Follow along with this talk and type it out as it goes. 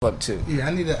Up too. Yeah,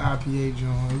 I need an IPA,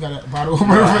 John. We got a bottle of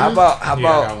How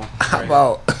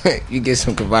about you get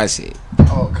some Kvasse?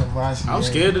 Oh, Kvasse. I'm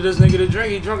scared of this nigga to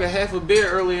drink. He drunk a half a beer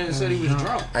earlier and said he was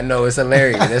drunk. I know, it's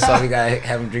hilarious. That's why we gotta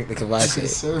have him drink the Kvasse.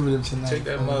 Conservative tonight. Take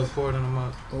that mug, pour it in the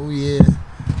mug. Oh yeah,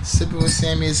 sipping with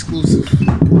Sammy exclusive. You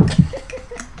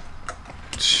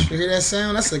hear that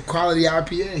sound? That's a quality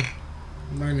IPA.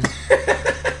 Learning.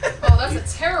 Oh,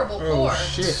 that's a terrible pour. Oh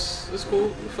shit. It's cool.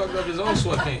 He fucked up his own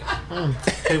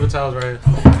sweatpants. Paper towels right here.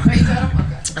 Oh, you got 'em?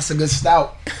 Okay. That's a good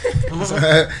stout.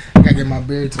 I gotta get my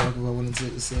beard talk about when it's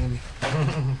at the Sammy.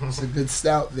 It's a good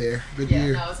stout there. Good Yeah,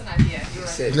 beer. no, it's an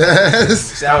IPA. You're right.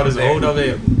 Stout is old over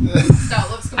here. Stout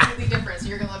looks completely different, so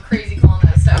you're gonna look crazy calling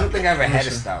that I stout. don't think I ever had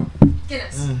a stout.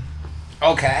 Guinness.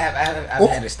 Okay, I've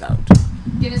had a stout.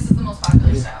 Guinness is the most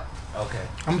popular stout. Okay.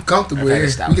 I'm comfortable I've had a here.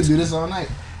 stout. We can do this all night.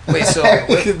 Wait, so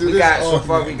We can do we this got all so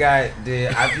far night. we got the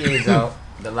IPAs out,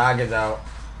 the lagers out.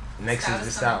 Next is the I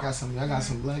stout. got some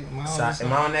black. Am I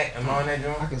Am I on that I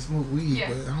joint? can smoke weed, Yeah.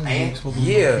 but I don't And- want to smoke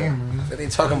weed yeah. on camera. What they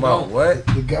talking about? What?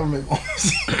 The government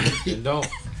wants And don't.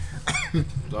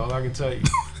 That's all I can tell you.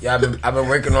 Yeah, I've been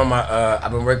working on my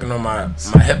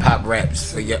hip hop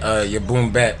raps for your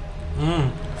boom bap.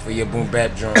 For your boom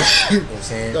bap joint. You know what I'm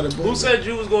saying? Who said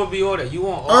you was gonna be on that? You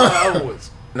want all the other ones?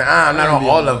 Nah, I'm not on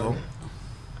all of them.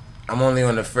 I'm only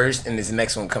on the first, and this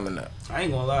next one coming up. I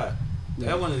ain't gonna lie.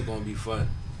 That one is gonna be fun.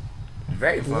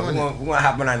 Very fun. We're gonna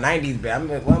hop on our 90s, bit. I'm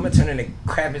gonna turn into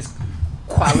Kravitz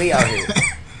Kweli out here.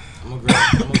 I'm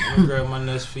gonna grab my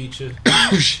next feature.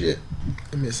 Oh shit.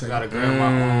 Give me a I second. gotta grab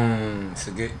my own. It's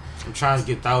a good. I'm trying to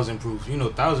get 1,000 proof. You know,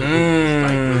 1,000 proof is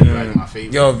like really like my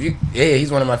favorite. Yo,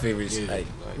 he's one of my favorites. Yeah, Like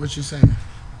What you saying?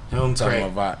 him, talking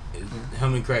Crack, about.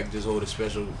 him and Crack just hold a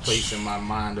special place in my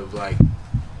mind of like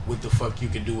what the fuck you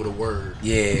can do with a word,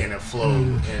 Yeah. and a flow,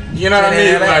 and you know what I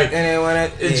mean? Like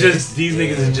it's just these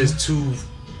niggas is just too.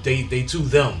 They too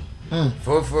them.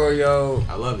 For yo,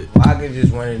 I love it. Lager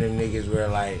just one of them niggas where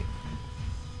like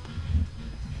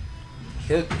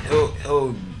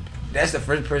he'll that's the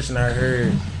first person I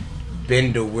heard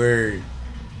bend the word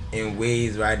in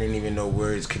ways where I didn't even know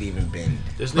words could even bend.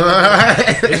 This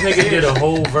nigga did a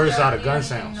whole verse out of gun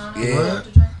sounds. Yeah.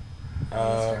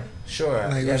 What? Sure.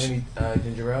 Like, You have what any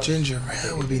ginger ale? Ginger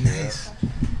ale would be nice.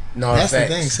 No, That's facts.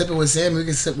 the thing. Sipping with Sammy, we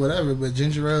can sip whatever, but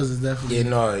ginger ales is definitely. Yeah,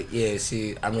 no, yeah.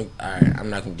 See, I'm alright. I'm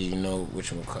not gonna give you no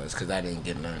which one because I didn't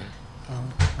get none.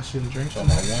 I shouldn't drink. So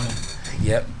my warning.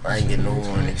 Yep, I ain't getting no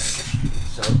warning.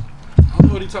 So I don't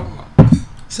know what he talking about.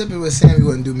 Sipping with Sammy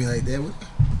wouldn't do me like that.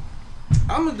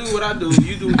 I'm gonna do what I do.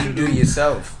 You do what you do do.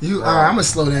 yourself. I'm gonna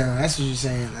slow down. That's what you're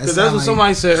saying. Because that's what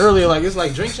somebody said earlier. Like it's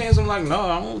like drink champs. I'm like, no,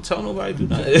 I won't tell nobody to do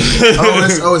nothing.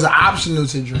 it's optional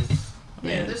to drink.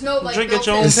 Yeah, there's no like drink at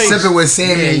your own It's pace. sipping with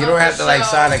Sammy. Yeah, you don't have to like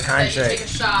sign a Take contract. a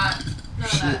shot. None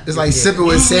of that. It's like sipping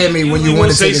with Sammy when you Usually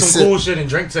want to say take a some sip. cool shit and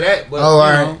drink to that. But, Oh, you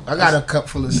alright. know, I got a cup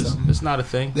full of something. It's not a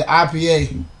thing. The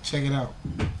IPA. Check it out.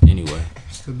 Anyway.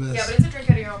 It's the best. Yeah, but it's a drink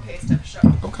at your own pace type of show.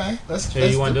 Okay, let's.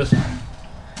 Hey, you want this?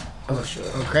 Oh sure.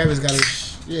 Oh, Kravitz got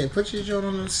it. Put your joint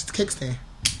on the kickstand.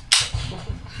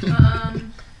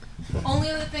 Only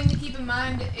other thing to keep in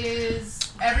mind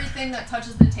is everything that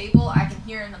touches the table I can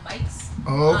hear in the mics.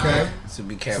 Oh, okay. So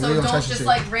be So careful. We gonna don't touch the just table.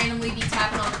 like randomly be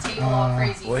tapping on the table all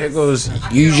crazy. Well, here goes. I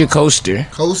Use feel- your coaster.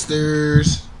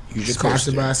 Coasters. Use your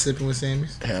Sponsored coaster. by Sipping with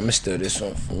Sammy's. Hey, I'm gonna steal this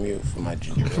one from you for my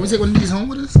ginger. Can we take one of these home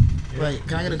with us? Like,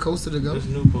 can I get a coaster to go? There's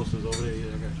new posters over there. Yeah,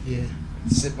 I got you. Yeah.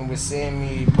 Sipping with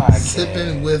Sammy podcast.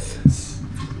 Sipping with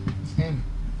Sammy.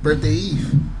 Birthday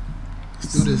Eve.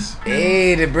 Let's do this.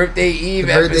 Hey, the birthday eve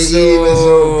The birthday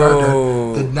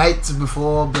episode. Eve is the night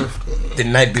before birthday. The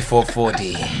night before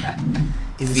 40. It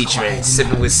was Featuring quiet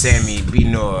Sipping with Sammy,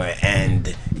 Binor,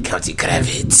 and County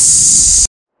Kravitz.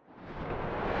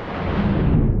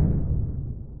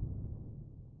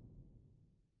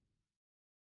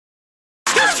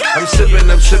 I'm sipping,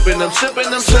 I'm sipping, I'm sipping,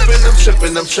 I'm sipping, I'm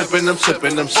sipping, I'm sipping, I'm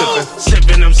sipping, I'm sipping.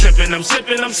 Sipping, I'm sipping, I'm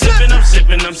sipping, I'm sipping, I'm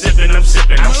sipping, I'm sipping, I'm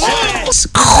sipping, I'm sipping. This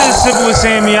is Sipping with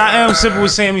Sammy. I am Sipping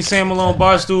with Sammy, Sam Malone,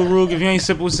 Barstool Rug. If you ain't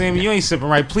sipping with Sammy, you ain't sipping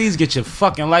right. Please get your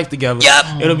fucking life together.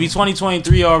 Yup. It'll be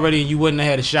 2023 already and you wouldn't have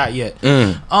had a shot yet.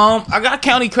 I got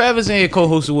County Kravitz in here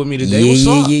co-hosting with me today. What's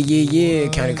up? Yeah.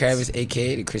 County Kravitz,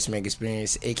 aka the Chris Mack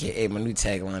Experience, aka my new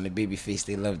tagline, the baby face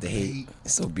they love to hate.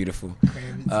 It's so beautiful.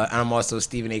 I'm also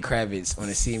Stephen A. Kravitz on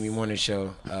the CME Morning Show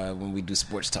when we do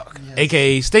sports talk.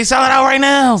 AKA Stay Solid Out right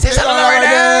now. Stay solid right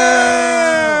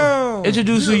now.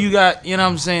 Introduce who you got, you know what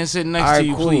I'm saying, sitting next to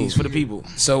you, cool. please, for the people.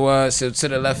 So to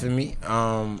the left of me,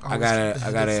 I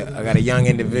got a young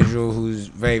individual who's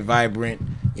very vibrant.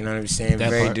 You know what I'm saying? That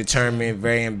very part. determined,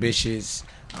 very ambitious.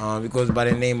 He goes by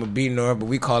the name of B Nor, but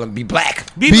we call him B Black.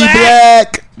 Be Be black.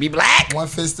 black. B Black. One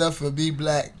fist up for Be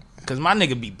Black. Cause my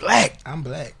nigga be black. I'm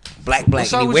black. Black.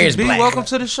 What's up And he with wears you, B? black. Welcome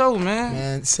to the show, man.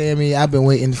 Man, Sammy, I've been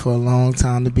waiting for a long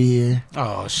time to be here.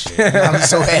 Oh shit. I'm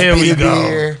so Here we happy to be go.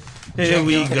 here. Here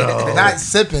we go. Not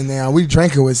sipping now. We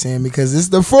drinking with Sam because it's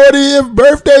the 40th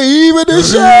birthday eve of the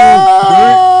show.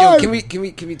 Yo, can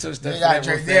we toast that? We gotta for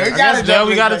that drink. real Yeah, we fast? gotta Yeah, we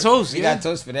drink. got a toast. We Yeah. got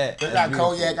toast for that. We That's got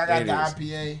beautiful. cognac. I There got it the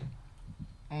is.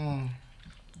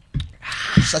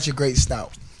 IPA. Such a great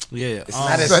stout. Yeah. It's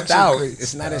not a Such a stout. great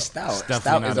It's not a stout. definitely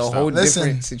Stout not is a a stout. whole Listen.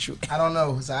 different situation. I don't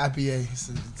know. It's an IPA.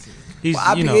 He's,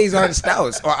 Well, you know, IPAs aren't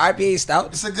stouts, or IPA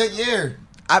stouts. It's a good year.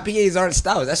 IPAs aren't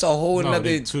stouts. That's a whole no, another.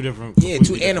 they two different. Yeah, completely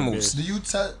two different animals. Do you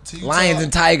tell Lions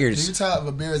and Do you tigers. tell if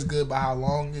a beer is good by how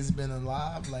long it's been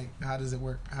alive? Like, how does it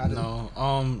work? How beers. does No.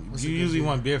 What's You a good usually beer?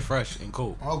 want beer fresh and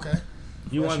cold. Okay.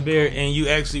 You Fresh want and beer, cold. and you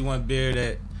actually want beer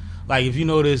that, like, if you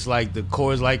notice, like the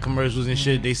Coors Light commercials and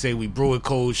shit, they say we brew it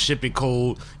cold, ship it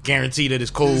cold, guarantee that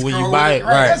it's cold It's when you cold. buy it,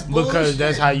 Right, that's Because bullshit.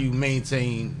 that's how you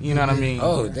maintain. You know what I mean?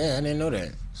 Oh damn! I didn't know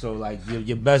that. So like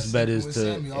your best bet is With to,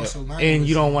 Sammy, also learn and with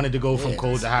you don't want it to go from Yeah.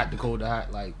 cold to hot to cold to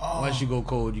hot. Like Oh. once you go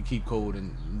cold, you keep cold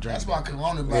and drink. That's why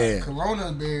Corona. Yeah.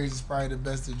 Corona beers is probably the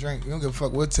best to drink. You don't give a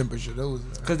fuck what temperature those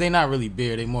are. Because they not really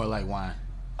beer, they more like wine.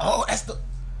 Oh, that's the.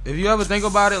 If you ever think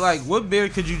about it, like what beer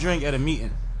could you drink at a meeting,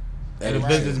 at a Right.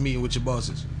 business meeting with your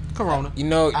bosses? Corona. You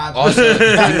know, I- also,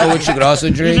 you know what you could also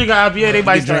You drink? drink an IPA, they You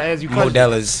might could start drink asking you questions.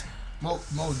 Modelo's.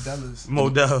 Modelo's.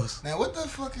 Modelo's. Now, what the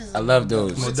fuck is? I love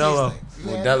those. What it Modelo. tastes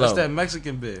like? Yeah. Modelo. That's that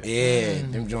Mexican beer. Yeah,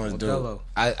 them joints do. Modelo.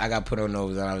 I got put on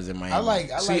those when I was in Miami. I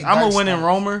like. See, dark I'm a winning stouts.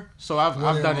 roamer, so I've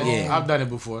Winning done it. Romer. I've done it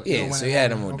before. Yeah, Winning so you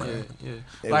had them Romer. on Okay. Yeah.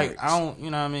 It Like works. I don't,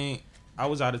 you know what I mean. I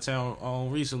was out of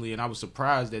town recently, and I was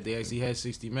surprised that they actually had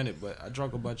 60 Minute. But I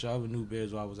drank a bunch of other new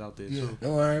beers while I was out there Yeah. too.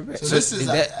 Don't worry about it. So this is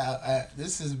that.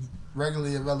 this is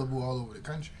regularly available all over the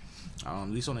country. At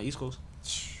least on the East Coast.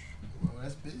 Well,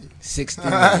 that's big. 60 At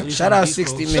minutes. least Shout on the out East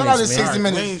 60 Coast. minutes. Shout out to man. 60 We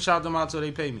minutes. ain't shout them out till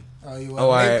they pay me. Oh, you Oh, they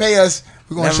alright. pay us.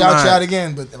 We're gonna Never shout mind. you out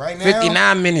again, but right now,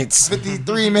 59 minutes.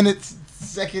 53 minutes,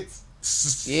 seconds.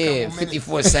 Yeah, couple minutes.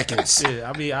 54 seconds.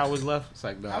 Yeah, I mean hours left. It's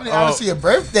like I no. mean, obviously your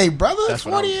birthday, brother. That's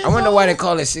what 40 I- years I wonder old. why they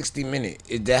call it 60 minute.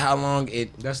 Is that how long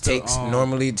it That's the, takes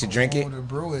normally to drink it? Oh, to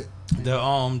brew it.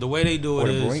 The way they do Or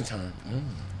it the brewing is time?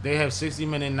 they have 60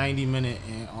 minute, 90 minute,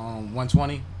 and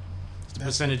 120. It's the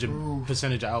That's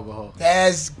percentage of alcohol.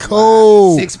 That's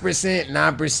cool. 6%, 9%.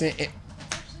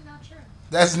 Actually not true.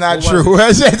 That's not What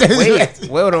true. Wait,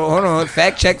 hold on.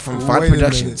 Fact check from Font Wait a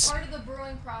Productions. Part of the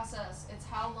brewing process, it's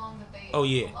how long that they Oh,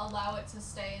 yeah. allow it to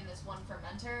stay in this one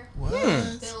fermenter. What?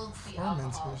 Builds the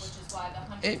alcohol, Fermenters. which is why the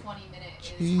 120 minute is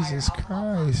Jesus higher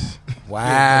alcohol Christ. Yeah, but they go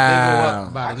Wow.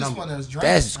 up by I the just number. want to drink.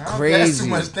 That's I don't- That's crazy. too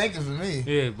much thinking for me.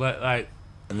 Yeah, but like,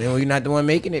 I mean, well, you're not the one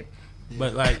making it.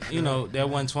 you know, that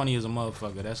 120 is a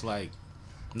motherfucker. That's like,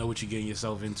 know what you're getting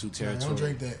yourself into Yeah, territory. don't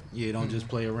drink that. Yeah, don't just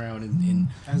play around and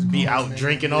That's be grown, out man.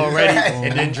 drinking already Yeah.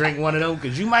 and then drink one of them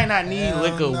because you might not need Hell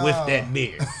liquor no. with that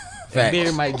beer. That Facts.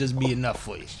 beer might just be enough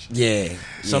for you. Yeah.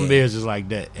 Some yeah. beers is like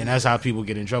that, and that's how people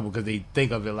get in trouble because they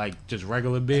think of it like just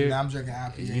regular And beer. I'm drinking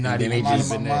IPA. You're not Then even they I'm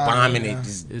just out of in my there. mind, bombing yeah. it.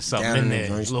 Just There's something down in the there.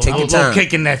 joints. Little, Take your little time.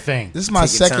 kick in that thing. This is my Take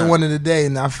your second time. one of the day,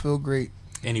 and I feel great.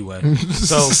 Anyway,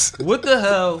 so what the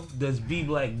hell does B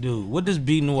Black do? What does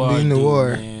B Noir Being the do, war.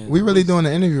 man? We really doing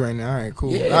the interview right now. All right,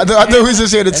 cool. Yeah. I thought we was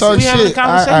just here to talk we having a shit. All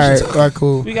right, conversation. all right,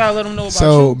 cool. We gotta let them know about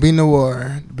So, you. Be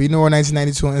Noir. Be Noir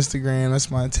 1992 on Instagram.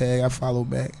 That's my tag. I follow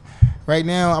back. Right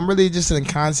now, I'm really just in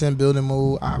content building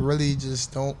mode. I really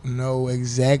just don't know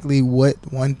exactly what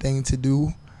one thing to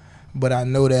do, but I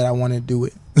know that I want to do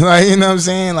it. Like, you know what I'm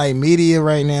saying? Like, media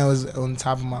right now is on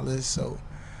top of my list. So,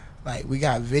 like, we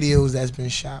got videos that's been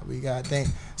shot. We got things.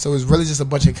 So, it's really just a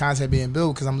bunch of content being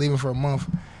built because I'm leaving for a month.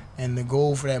 And the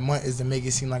goal for that month is to make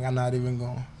it seem like I'm not even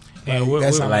going. And Like,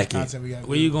 that's how much like it. content we got.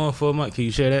 Where you going for a month? Can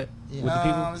you share that with the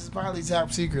people? It's probably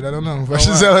top secret. I don't know. I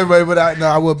should tell everybody, but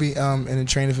I will be in a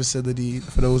training facility.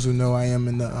 For those who know, I am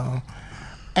in the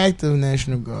active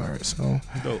National Guard. So,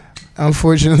 Dope.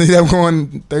 unfortunately, I'm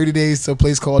going 30 days to a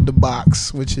place called The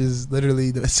Box, which is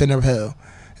literally the center of hell.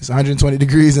 It's 120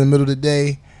 degrees in the middle of the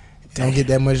day. It don't get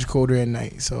that much colder at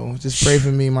night. So, just pray for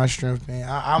me, my strength, man.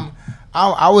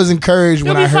 I was encouraged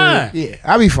when You'll I be heard. fine. Yeah,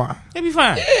 I'll be fine. It'll be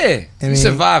fine. Yeah. I mean, you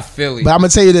survived Philly. But I'm gonna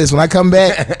tell you this: when I come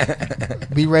back,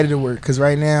 be ready to work. Because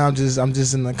right now, I'm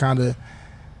just in the kind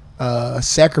of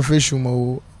sacrificial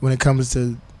mode when it comes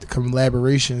to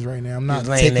collaborations. Right now, I'm not Just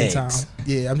laying taking eggs. time.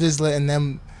 Yeah, I'm just letting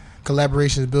them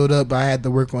collaborations build up. But I had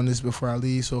to work on this before I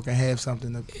leave, so I can have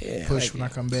something to Yeah, push like when I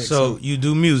come back. So you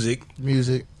do music.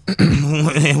 music,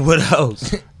 And what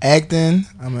else? Acting.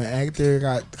 I'm an actor.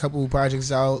 Got a couple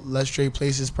projects out. Let's Trade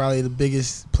Places probably the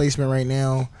biggest placement right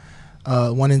now.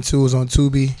 1 and 2 is on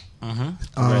Tubi.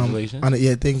 Congratulations.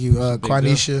 Yeah, thank you. Big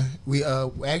Quanisha. We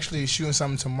actually shooting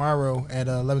something tomorrow at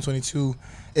 11:22.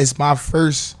 It's my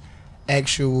first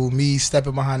actual me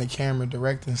stepping behind the camera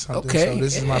directing something. Okay, So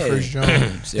this is my yeah. first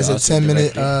joint. So It's a also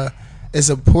 10-minute. directing. It's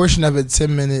a portion of a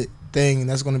 10-minute thing.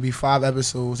 That's going to be 5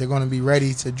 episodes. They're going to be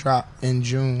ready to drop in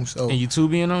June. So And you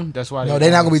Tubi in them? That's why. no,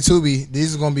 they're not gonna be Tubi.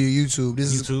 These is gonna be YouTube.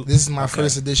 This YouTube? is my Okay.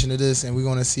 first edition of this, and we're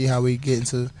gonna see how we get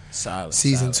into Solid.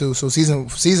 season solid. 2. So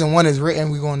season 1 is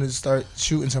written. We're going to start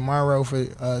shooting tomorrow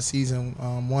for season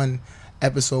 1,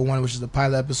 episode 1, which is the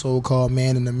pilot episode called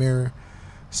 "Man in the Mirror."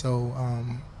 So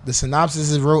the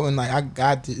synopsis is written. Like I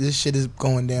got this shit is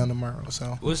going down tomorrow.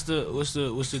 So What's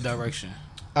the direction?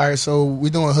 all right, so we're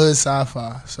doing hood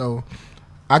sci-fi. So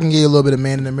I can give you a little bit of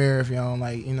Man in the Mirror if y'all don't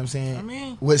like. You know what I'm saying? I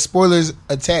mean, With spoilers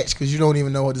attached because you don't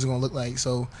even know what it's gonna look like.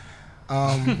 So,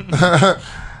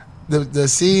 the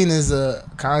scene is a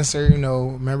concert. You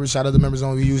know, shout out to members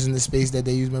only using the space that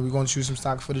they use. Maybe we're gonna choose some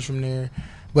stock footage from there.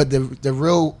 But the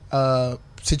real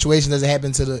situation doesn't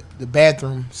happen to the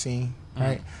bathroom scene,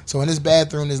 right? So in this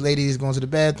bathroom, this lady is going to the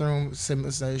bathroom,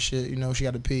 similar shit. You know, she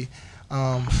got to pee.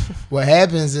 What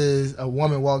happens is a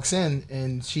woman walks in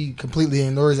and she completely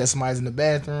ignores that somebody's in the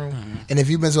bathroom. And if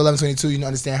you've been to 1122, you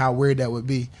understand how weird that would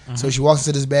be. So she walks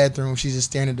into this bathroom. She's just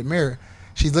staring at the mirror.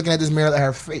 She's looking at this mirror at her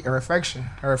reflection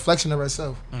of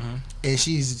herself. And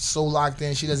she's so locked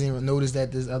in, she doesn't even notice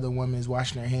that this other woman is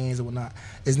washing her hands or whatnot.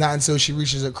 It's not until she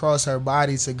reaches across her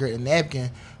body to get a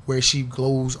napkin where she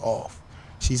glows off.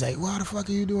 She's like, "Why the fuck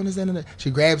are you doing this?" And that?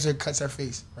 She grabs her, cuts her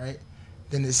face, right?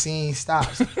 Then the scene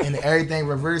stops and everything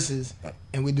reverses,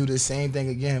 and we do the same thing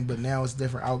again, but now it's a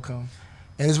different outcome.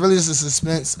 And it's really just a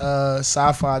suspense,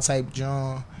 sci-fi type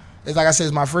genre. It's like I said,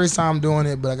 it's my first time doing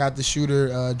it, but I got the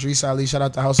shooter, Dries Ali. Shout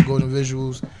out to House of Golden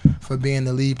Visuals for being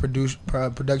the lead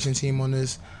production team on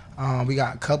this. We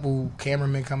got a couple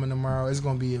cameramen coming tomorrow. It's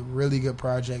gonna be a really good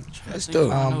project. That's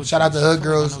dope. Shout out to Hood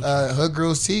Girls. Hood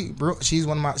Girls T. Bro, she's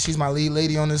my lead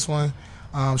lady on this one.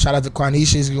 Shout out to Quanisha.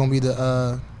 She's gonna be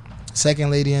the second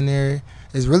lady in there.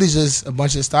 It's really just a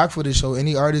bunch of stock footage. So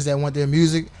any artists that want their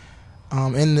music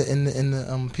in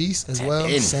the piece as well,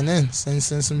 send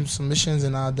some submissions,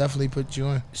 and I'll definitely put you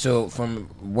in. So from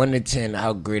 1 to 10,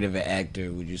 how great of an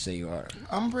actor would you say you are?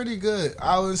 I'm pretty good.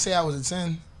 I wouldn't say I was a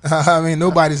 10. I mean,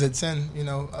 nobody's a 10, you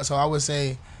know. So I would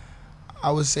say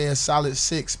a solid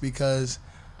 6 because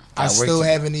I still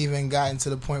haven't even gotten to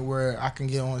the point where I can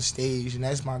get on stage, and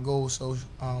that's my goal. So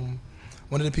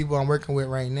one of the people I'm working with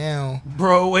right now,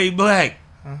 Broadway Black.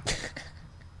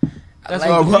 That's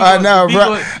what I know,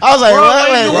 bro. I was like,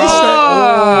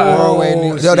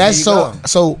 Broadway. yo, that's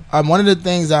so. One of the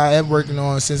things I am working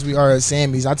on since we are at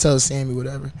Sammy's, I tell Sammy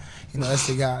whatever. You know, that's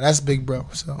the guy. That's big bro.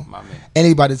 So My man.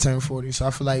 anybody turn 40. So I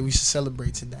feel like we should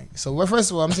celebrate tonight. So well,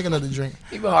 first of all, I'm taking another drink.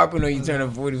 He been harping on you turning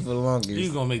 40 for the longest.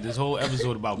 He's gonna make this whole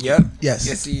episode about Yep. Yes.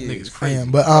 Yes, he Niggas is. I crazy.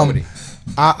 am. But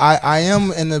I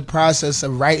am in the process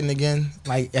of writing again,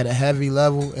 like at a heavy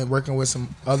level, and working with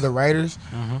some other writers.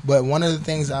 But one of the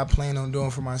things I plan on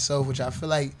doing for myself, which I feel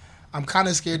like I'm kind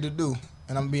of scared to do,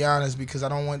 and I'm gonna be honest because I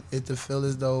don't want it to feel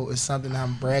as though it's something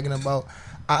I'm bragging about.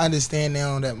 I understand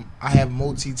now that I have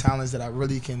multi talents that I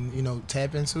really can, you know,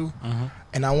 tap into,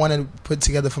 and I want to put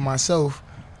together for myself.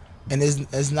 And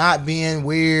it's not being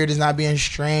weird, it's not being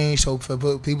strange. So for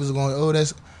people who are going, oh,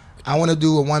 that's, I want to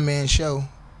do a 1-man show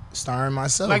starring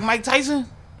myself, Like Mike Tyson.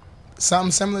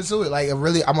 something similar to it. Like I'm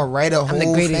gonna write a I'm the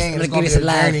whole greatest. thing. I'm It's the gonna be greatest a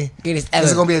alive. journey. Greatest This is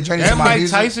ever. gonna be a journey to That my Mike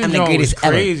music. Tyson I'm the joint was greatest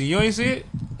ever. crazy. You ain't see it?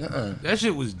 That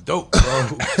shit was dope,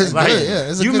 bro. It's Like, good, yeah,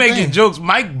 it's a you good making thing. jokes.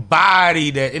 Mike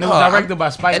bodied that, and it was Oh, directed by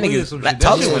Spike that Lee or nigga some like shit. That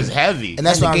talking. shit was heavy. And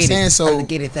that's what I'm saying. I'm So the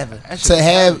greatest ever. That shit to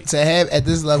was have at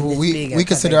this level, This we big, we I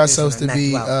consider got this ourselves to and I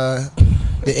be knock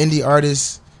the indie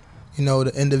artists, you know,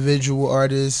 the individual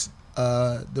artists,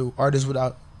 the artists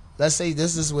without. Let's say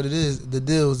this is what it is: the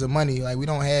deals, the money. Like we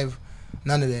don't have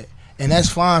none of that, and that's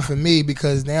fine for me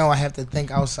because now I have to think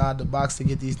outside the box to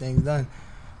get these things done.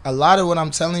 A lot of what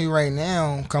I'm telling you right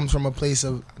now comes from a place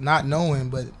of not knowing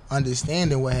but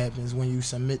understanding what happens when you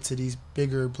submit to these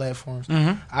bigger platforms.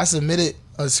 I submitted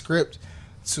a script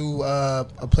to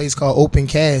a place called Open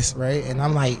Cast, right? And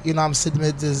I'm like, you know, I'm sitting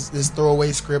with this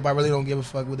throwaway script. I really don't give a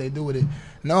fuck what they do with it.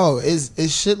 No,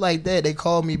 it's shit like that. They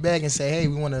call me back and say, hey,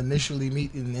 we want to initially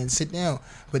meet and sit down.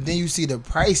 But then you see the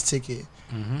price ticket,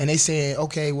 and they saying,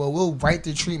 okay, well, we'll write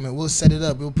the treatment. We'll set it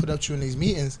up. We'll put up you in these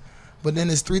meetings. But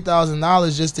then it's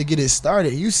 $3,000 just to get it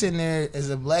started. You sitting there as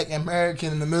a black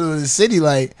American in the middle of the city,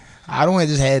 like, I don't want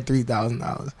to just have $3,000.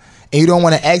 And you don't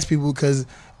want to ask people because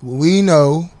we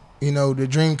know, the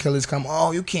dream killers come.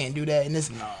 Oh, you can't do that, and this,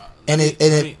 and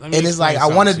it's like I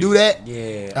want to do that.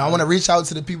 Yeah, And I want to reach out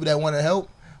to the people that want to help,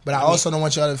 but I also don't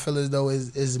want y'all to feel as though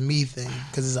it's a me thing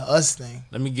because it's a us thing.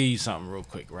 Let me give you something real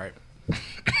quick, right?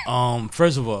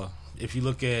 First of all, if you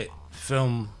look at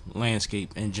film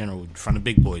landscape in general from the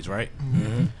big boys, right?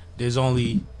 Mm-hmm. There's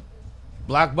only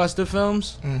blockbuster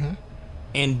films,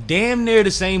 and damn near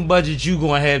the same budget you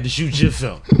gonna have to shoot your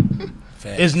film.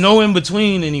 Facts. There's no in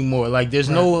between anymore. Like there's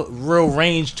no real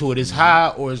range to it. It's high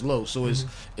or it's low. So it's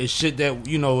shit that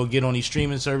will get on these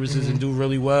streaming services and do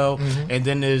really well. And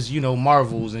then there's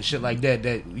Marvels and shit like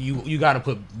that you got to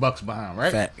put bucks behind,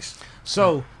 right? Facts.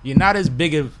 So you're not as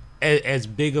big of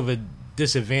a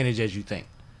disadvantage as you think.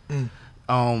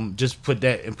 Just put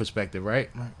that in perspective,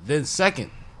 right? Then second,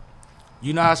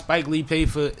 you know how Spike Lee paid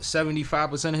for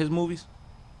 75% of his movies?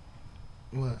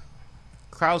 What?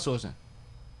 Crowdsourcing.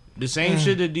 The same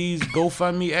shit that these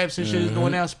GoFundMe apps and shit is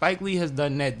doing now. Spike Lee has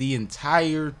done that the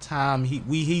entire time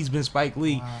he's been Spike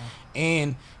Lee,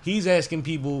 and he's asking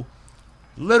people,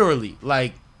 literally,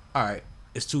 like, all right,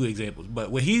 it's two examples,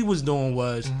 but what he was doing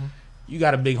was, you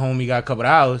got a big home, you got a couple of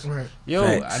hours, Right. yo,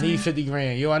 Facts. I need 50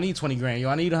 grand, yo, I need 20 grand, yo,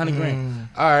 I need 100 grand.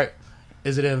 All right,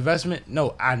 is it an investment?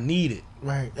 No, I need it.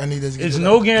 Right. I need this. There's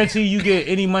no guarantee you get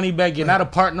any money back. You're not a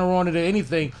partner on it or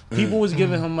anything. People was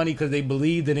giving him money because they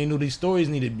believed and they knew these stories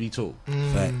needed to be told.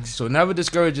 Facts. So never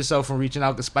discourage yourself from reaching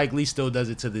out because Spike Lee still does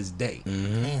it to this day.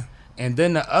 Damn. And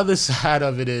then the other side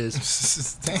of it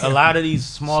is Damn. a lot of these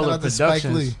Shout smaller out to Spike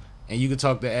productions, Lee. and you can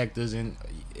talk to actors, and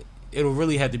it'll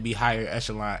really have to be higher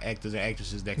echelon actors and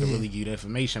actresses that can really give you the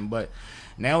information. But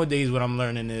nowadays, what I'm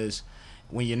learning is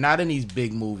when you're not in these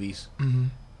big movies,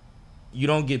 you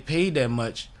don't get paid that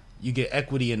much. You get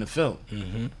equity in the film.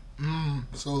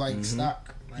 So like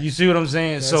stock. Like, You see what I'm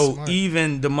saying? That's So smart.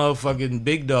 even the motherfucking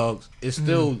big dogs is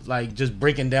still like just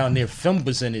breaking down their film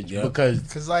percentage because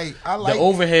Cause like I the like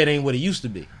overhead ain't what it used to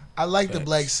be. I like the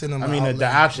black cinema. I mean, the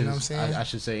outlet, options, You know what I'm saying? I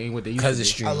should say, ain't what they used Because to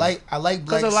it's be. streaming. I like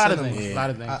black Because a lot cinema. of things. A lot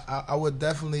of things. I would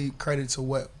definitely credit to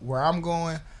where I'm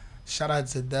going. Shout out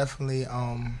to definitely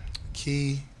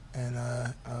Key and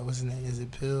what's his name? Is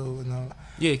it Pill?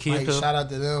 Yeah, Key and Like, Peele. shout out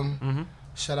to them. Mm-hmm.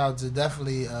 Shout out to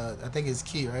definitely I think it's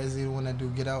Key, right? Is he the one that do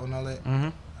Get Out and all that? Mm-hmm.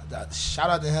 Shout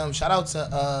out to him. Shout out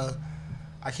to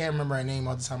I can't remember her name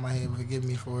off the top of my head. Forgive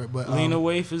me for it, but Lena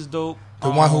Waithe is dope. the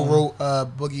one who wrote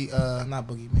Boogie, not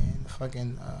Boogeyman, the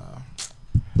fucking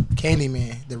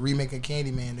Candyman, the remake of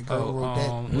Candyman. The girl who wrote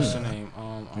that. What's her name?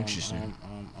 Interesting.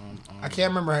 I can't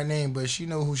remember her name, but she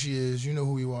know who she is. You know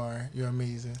who you are. You're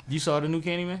amazing. You saw the new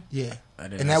Candyman? Yeah, I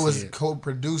did and not that see was it.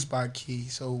 co-produced by Key.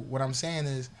 So what I'm saying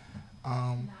is,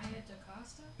 Nia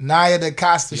DaCosta? Naya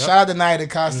DaCosta. Yep. Shout out to Naya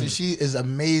DaCosta. She is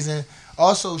amazing.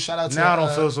 Also, shout out to Now I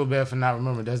don't feel so bad for not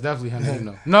remembering. That's definitely her name,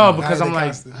 though. No, because Naya I'm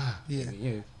like, DaCosta. yeah.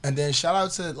 yeah. And then shout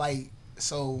out to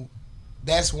so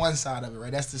that's one side of it,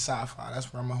 right? That's the sci-fi.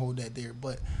 That's where I'm gonna hold that there.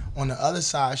 But on the other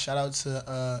side, shout out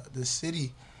to the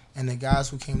city and the guys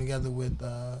who came together with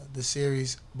the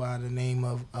series by the name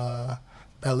of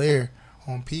Bel Air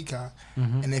on Peacock.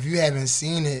 And if you haven't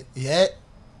seen it yet,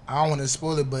 I don't want to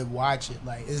spoil it, but watch it.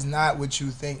 Like, it's not what you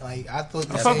think. Like, I thought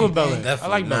the I fuck same with Bel thing. Air. I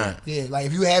like Bel Air. Not. Yeah, like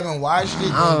if you haven't watched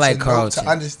it, I don't like to Carlton.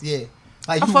 understand.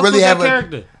 Like I you fuck really with have that a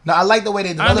character. No, I like the way they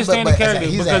I develop it, understand but the character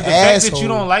he's because an the fact asshole that you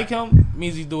don't like him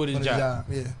means he's doing his on the job.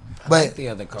 Yeah. I But like the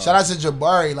other Carl. shout out to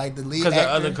Jabari, like the lead Because actor.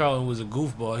 the other Carlin was a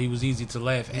goofball. He was easy to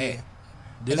laugh at. Yeah.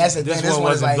 This, And that's the this thing. This one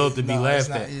one is wasn't like, built to be no, laughed it's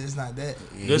not, at. It's not that.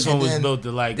 This And one was then- built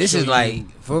to like. This show is you-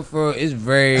 like for it's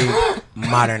very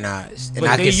modernized, and But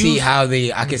I they can see use- how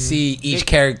I can see each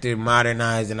character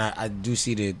modernized, and I do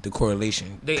see the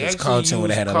correlation. They Because actually Carlton would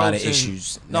have had a lot of Carlton-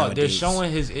 issues. No, they're nowadays.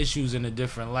 showing his issues in a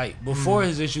different light. Before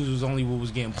his issues was only what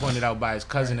was getting pointed out by his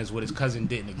cousin as what his cousin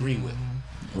didn't agree with.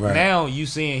 Right. Now you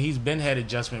seeing he's been had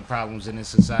adjustment problems in his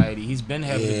society. He's been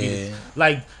having to be Yeah.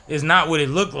 like it's not what it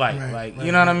looked like. Right, like right,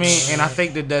 you know what I right. mean? And I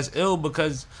think that that's ill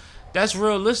because that's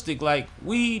realistic. Like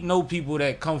we know people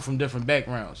that come from different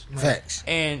backgrounds. Facts.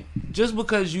 And just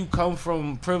because you come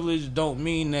from privilege don't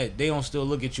mean that they don't still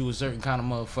look at you a certain kind of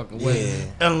motherfucking way.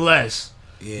 Yeah. Unless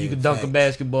Yeah, you can dunk a facts.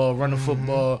 basketball, run a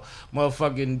football,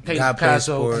 motherfucking paint God play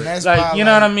Picasso. sport. And that's Like why, you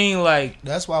know like, what I mean? Like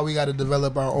That's why we got to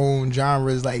develop our own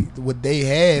genres, like what they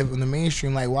have in the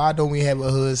mainstream. Like, why don't we have a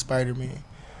hood Spider-Man?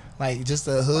 Like, just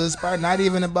a hood Spider. Not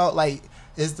even about like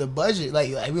it's the budget.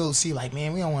 Like we'll see. Like,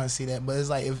 man, we don't want to see that. But it's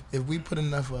like if we put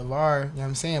enough of our, you know what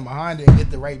I'm saying, behind it and get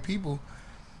the right people,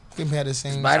 we can have the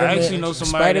same. Spider- I actually Spider-Man- know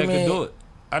somebody that Spider-Man- could do it.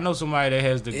 I know somebody that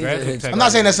has the graphic tech. I'm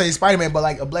not saying necessarily Spider-Man, but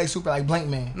like a black super like Blink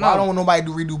Man. No. Why don't nobody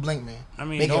redo Blink Man? I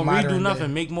mean, Make it don't modern redo nothing.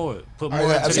 day. Make more. Put more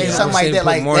Alright, into I'm the saying universe. something like that, Put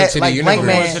like more that, into the like universe. Blink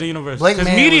More Man. into the universe. Blink Because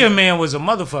Man Media was- Man was a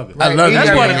motherfucker. I love That's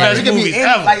Media one of the Man. best It could be movies any-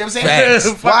 ever. like I'm saying,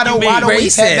 Facts. why don't we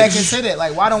Facts. tap back into that?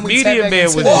 Like why don't we tap Media back Man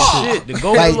into was that? the shit. The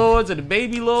Golden Like, Lords and the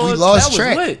Baby Lords. We lost that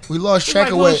track. Was lit. We lost It's track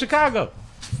like of going to what Chicago.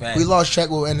 we lost track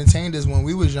of what entertained us when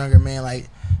we was younger, man. Like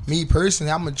me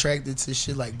personally, I'm attracted to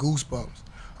shit like Goosebumps,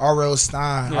 R.L.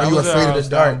 Stein. Yeah, Are I You was a Afraid of R.L. the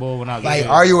Dark? Stein boy when I was a Like, kid.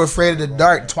 Are You Afraid of the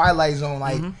Dark? Twilight Zone.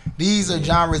 Like these are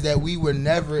genres that we were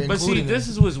never included. But see, in. this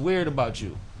is what's weird about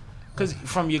you. Because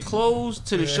from your clothes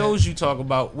to the shows you talk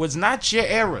about was not your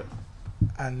era.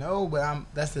 I know, but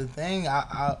that's the thing.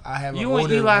 I have You an and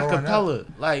older Eli growing up. Capella.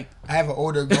 Like, I have an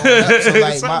older growing up. So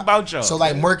like Something about y'all. So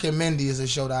like Merc and Mindy is a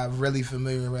show that I'm really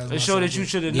familiar with. a show that you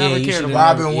should have Yeah, never you cared should've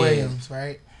about. Robin Yeah. Williams,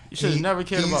 right? You should have never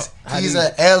cared about. He's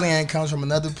an alien, comes from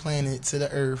another planet to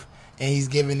the Earth, and he's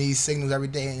giving these signals every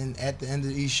day. And at the end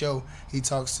of each show, he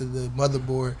talks to the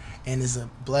motherboard, and it's a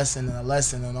blessing and a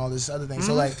lesson and all this other thing.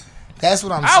 So like, that's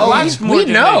what I'm I saying. watched more We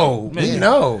than know. that. We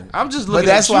know. I'm just But looking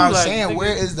that's at why you I'm like, saying, nigga,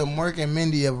 where is the Merc and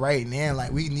Mindy of right now?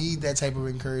 Like, we need that type of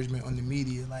encouragement on the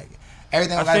media. Like,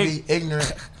 everything I got to think- be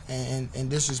ignorant and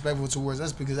disrespectful towards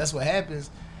us, because that's what happens.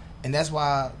 And that's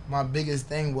why my biggest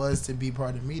thing was to be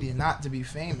part of the media, not to be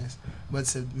famous, but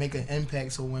to make an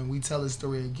impact. So when we tell a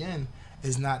story again,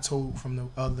 it's not told from the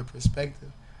other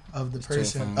perspective of the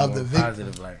person, From of more the victim.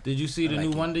 positive light. Did you see the I like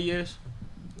new it. Wonder Years?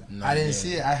 No, I didn't yeah.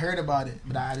 see it. I heard about it,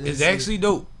 but I didn't It's see actually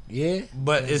dope. Yeah.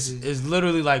 But Let's it's see. it's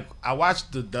literally like I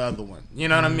watched the other one. You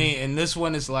know what I mean? And this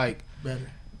one is like, it better.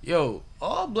 yo,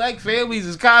 all black families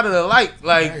is kind of alike.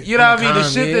 Like, Right. you know what I mean? The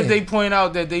Kind, shit yeah. that they point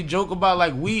out, that they joke about,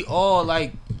 like, we all,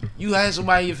 like, you had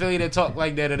somebody in your family that talked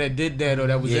like that or that did that or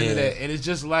that was into Yeah. that. And it's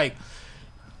just like,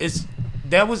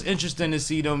 that was interesting to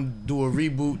see them do a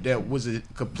reboot that was a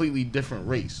completely different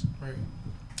race. Right.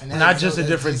 And Not just a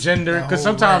different gender. Because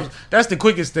sometimes that's the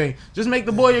quickest thing. Just make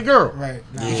the boy a girl. Right.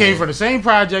 You came from the same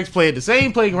projects, played at the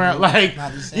same playground, like,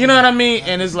 Not the same. you know what I mean?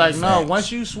 And it's like, no, Facts.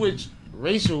 once you switch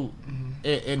racial,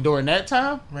 and during that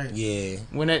time, Right. Yeah.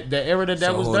 when the era that It's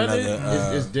a was whole done in,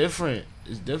 nother, it's different.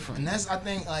 It's different. And that's, I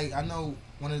think, like, I know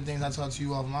one of the things I talked to you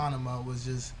offline about was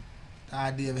just the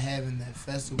idea of having that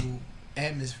festival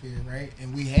atmosphere, right?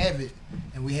 And we have it,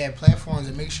 and we have platforms,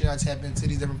 and make sure I tap into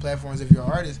these different platforms if you're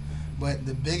an artist. But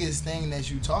the biggest thing that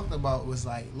you talked about was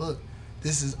like, look,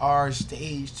 this is our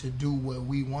stage to do what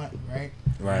we want, right?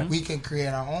 Right. We can create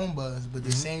our own buzz, but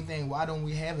the same thing, why don't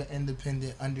we have an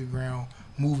independent underground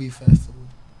movie festival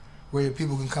where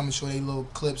people can come and show their little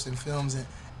clips and films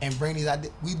and bring these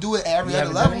ideas? We do it at every We other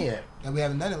haven't level. done it yet. And we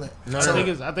haven't done it yet. No, I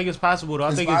no. think it's possible though. I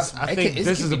It's think possible. I think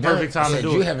this is the perfect time to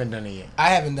do You it. haven't done it yet. I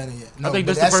haven't done it yet. No, I think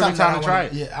but this the that's perfect something time that to I try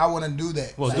wanna- it. Yeah, I want to do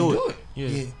that. Well, Like, do it. Yeah.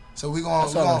 Yeah. So we're gonna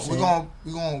That's all I'm saying.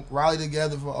 we're gonna rally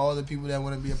together for all the people that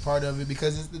want to be a part of it,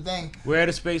 because it's the thing. We're at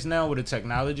a space now where the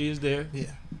technology is there. Yeah.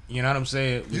 You know what I'm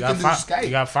saying? We You got can do Skype. we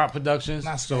got Font Productions,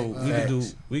 Not so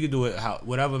Skype, we could do it how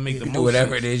whatever make the most Do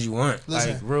whatever sense. it is you want.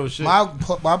 Listen, Like real shit.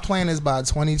 my plan is by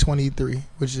 2023,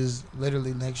 which is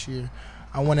literally next year.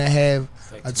 I want to have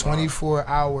Like a tomorrow.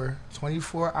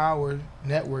 24 hour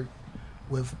network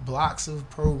with blocks of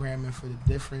programming for the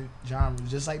different genres,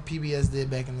 just like PBS did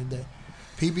back in the day.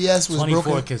 PBS was 24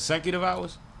 broken. consecutive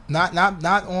hours. Not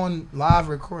on live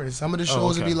recording. Some of the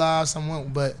shows will okay. be live, some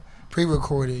won't, but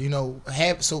pre-recorded. You know,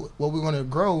 so what we're gonna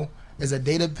grow is a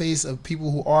database of people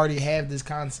who already have this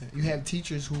content. You have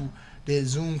teachers who did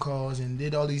Zoom calls and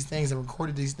did all these things and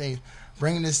recorded these things,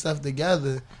 bringing this stuff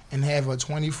together and have a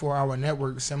 24-hour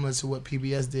network similar to what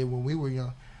PBS did when we were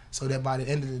young, so that by the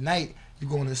end of the night you're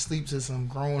going to sleep to some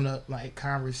grown-up like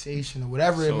conversation or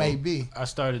whatever it So, may be. we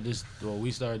started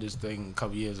this thing a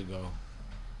couple years ago.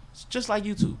 It's just like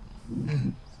YouTube.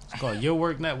 It's called Your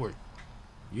Work Network.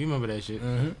 You remember that shit?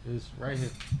 Mm-hmm. It's right here.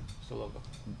 It's the logo.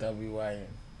 WYN.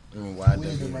 I mean, We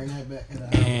need to bring YW. that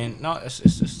back. And no, it's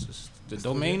the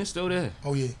still domain there? is still there.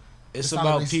 Oh yeah, It's time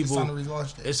about to people. It's time to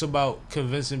relaunch that. It's about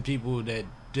convincing people that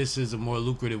this is a more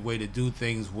lucrative way to do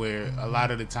things, where a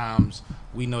lot of the times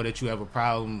we know that you have a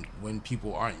problem when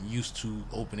people aren't used to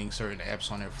opening certain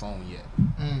apps on their phone yet.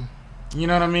 You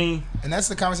know what I mean? And that's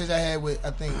the conversation I had with,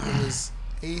 I think it was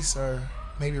Ace or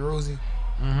maybe Rosie.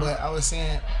 But I was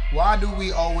saying, why do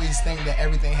we always think that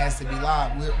everything has to be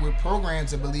live? We're programmed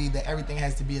to believe that everything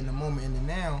has to be in the moment, in the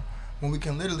now, when we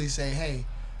can literally say, hey,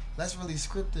 let's really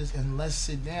script this and let's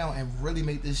sit down and really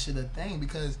make this shit a thing.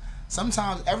 Because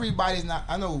sometimes everybody's not,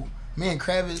 I know me and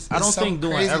Kravis, I don't it's so think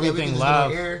doing crazy that we everything can just go on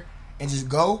live- air and just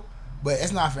go. but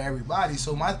it's not for everybody.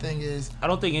 So my thing is, I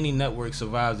don't think any network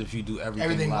survives if you do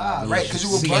everything live, live. right? Because you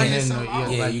will CNN burn yourself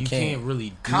out. Yeah, you you can't really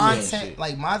do content. that shit.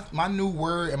 Like my new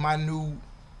word and my new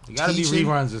You gotta be teaching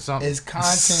reruns or something. is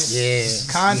content. Yeah, you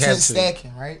content have to.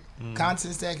 stacking, right?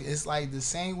 Content stacking. It's like the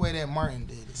same way that Martin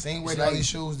did, the same way It's that all like these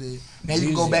shows did. Now you can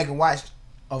go music. back and watch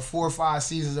 4 or 5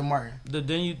 seasons of Martin.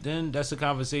 Then that's a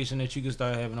conversation that you can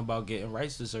start having about getting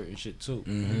rights to certain shit too,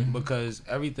 because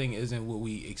everything isn't what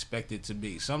we expect it to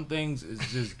be. Some things is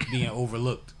just being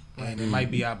overlooked, and there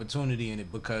might be opportunity in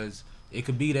it because it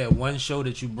could be that one show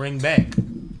that you bring back,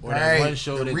 or that one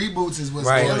show the that reboots is what's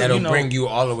Right, killing that'll it. know, bring you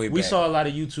all the way back. we saw a lot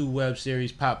of YouTube web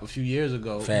series pop a few years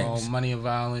ago. Facts. Money and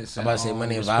Violence. I'm about to say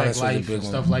Money and Respect Violence was a Life big and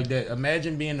one. stuff like that.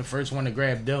 Imagine being the first one to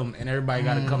grab them, and everybody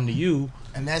got to come to you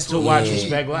And that's to what watch we need,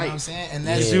 Respect you know what I'm Life. saying? And You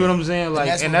that's see what I'm saying? Like,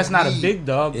 that's and what that's we not a need. big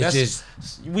dog. It's That's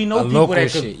just we know a people local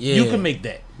that could, shit, yeah. you can make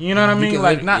that. You know what I mean? can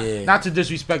Like lit- not yeah. not to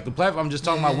disrespect the platform. I'm just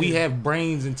talking about we have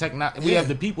brains and technology. We Yeah. have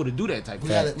the people to do that type of we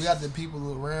thing. got the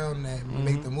people around that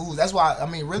make the moves. That's why I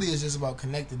mean, really, it's just about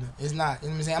connecting them. It's not. You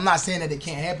know what I'm saying? I'm not saying that it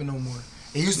can't happen no more.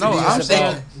 It used to No, be. I'm a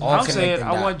saying thing. all I'm saying connecting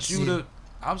I want dots. you to.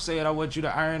 I'm saying I want you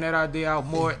to iron that idea out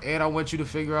more, and I want you to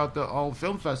figure out the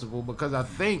film festival because I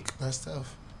think That's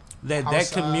tough. that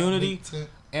Outside, community. big tent.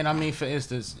 And I mean, for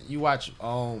instance, you watch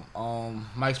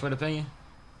Mike's Spread Opinion,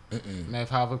 Math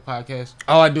Havoc podcast.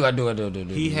 Oh, I do.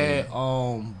 He had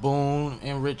Boone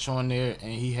and Rich on there,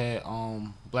 and he had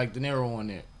Black De Niro on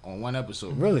there on one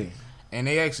episode. Really? And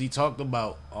they actually talked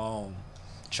about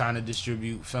trying to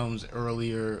distribute films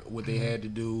earlier, what they had to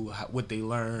do, what they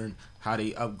learned, how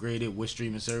they upgraded, what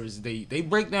streaming services they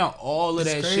break down all of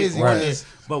It's that crazy, shit on right. there.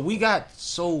 But we got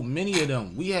so many of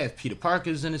them. We have Peter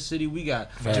Parker's in the city. We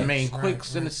got Facts. Jermaine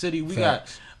Quick's in the city. We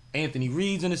Facts. got Anthony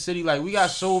Reed's in the city. Like we got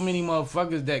so many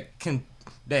motherfuckers that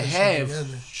have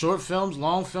together. short films,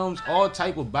 long films, all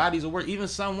type of bodies of work. Even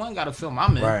someone got a film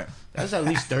I'm in. Right. That's at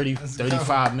least 30, Let's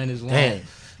 35 minutes long. Damn.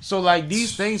 So like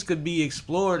these things could be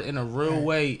explored in a real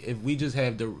way if we just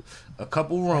have a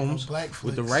couple rooms Black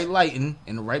with the flicks. right lighting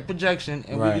and the right projection,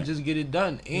 and we Right. could just get it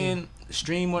done and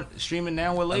stream it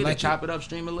now or later, like chop it up,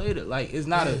 stream it later. Like it's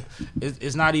not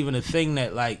it's not even a thing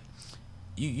that like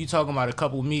you talking about a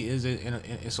couple meetings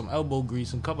and some elbow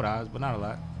grease and couple of eyes, but not a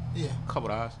lot, Yeah,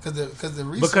 couple of eyes. because the Because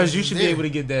you resources should there. be able to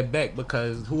get that back.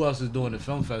 Because who else is doing the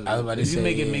film I was festival? about to If you say,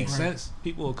 make it yeah. make Right. sense,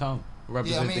 people will come Yeah, I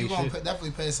represent mean, you're their gonna shit.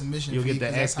 definitely pay a submission You'll fee. get the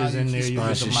 'cause that's how actors you in there, keep you'll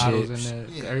get the sponsorships. models in there,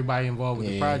 Yeah. everybody involved with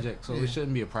the Yeah. project, so Yeah. it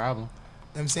shouldn't be a problem. You know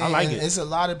what I'm saying? I like And it. It's a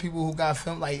lot of people who got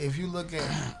film. Like if you look at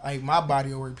like my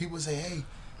body of work, people say, "Hey,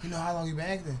 you know how long you been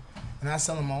acting?" And I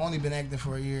tell them I only been acting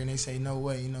for a year, and they say, "No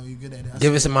way, you know you good at it." I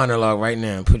Give say, us a monologue right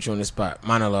now. Put you on the spot.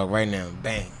 Monologue right now.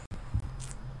 Bang.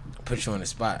 Put you on the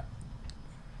spot.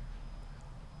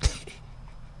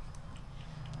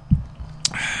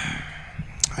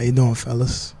 How you doing,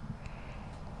 fellas?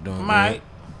 Doing Mike,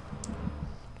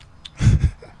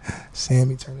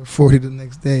 Sammy turning 40 the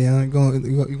next day, huh? You going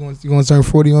to turn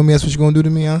 40 on me? That's what you gonna do to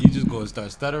me, huh? you just gonna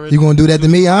start stuttering? You gonna do that to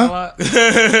me, huh?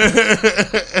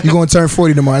 You gonna turn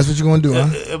 40 tomorrow? That's what you gonna do,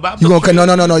 huh? You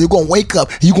gonna no. You gonna wake up.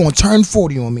 You gonna turn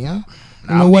 40 on me, huh? You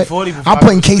know I'll be what? 40 before I'm I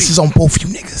putting go to sleep. cases on both you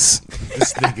niggas.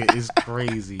 This nigga is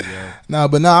crazy, yo. No,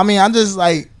 but no, I mean, I'm just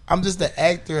an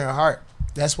actor at heart.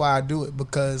 That's why I do it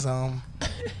because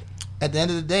at the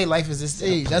end of the day, life is a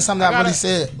stage. That's something I really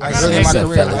said. Like I early in my got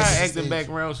career, an got life is a acting stage.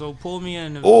 background, so pull me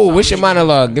in. Oh, what's your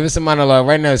monologue? Give us a monologue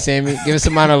right now, Sammy. Give us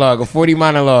a monologue. A 40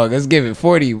 monologue. Let's give it.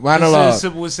 40 monologue.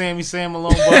 Simple with Sammy Sam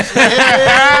Malone. That's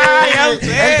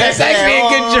actually a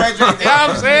good joke. You know what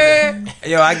I'm saying?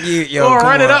 Yo, I give yo. Go come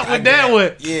run it on. up with that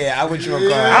one. Yeah, I want you on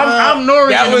call. I'm Nori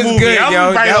That in the was movie. good, I'm yo.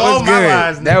 writing That all was my good.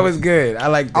 lines. That nigga. was good. I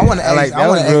like that. I want to ask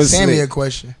that was Sammy a slick.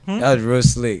 question. That was real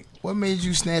slick. What made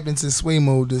you snap into sway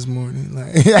mode this morning?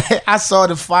 Like I saw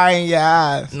the fire in your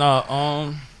eyes. No,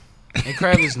 and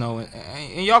Kravis know it.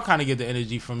 And y'all kind of get the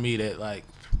energy from me that like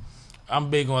I'm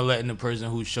big on letting the person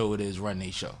whose show it is run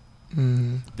their show.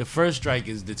 Mm-hmm. The first strike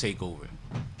is the takeover.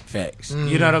 Facts.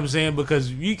 You know what I'm saying?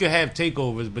 Because you can have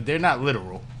takeovers, but they're not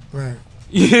literal. Right.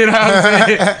 You know what I'm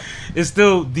saying? It's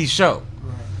still the show.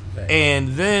 Right. And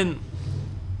then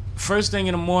first thing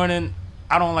in the morning,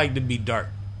 I don't like to be dark.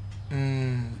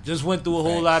 Just went through a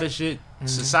whole Facts. lot of shit,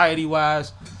 society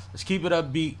wise. Let's keep it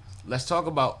upbeat. Let's talk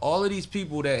about all of these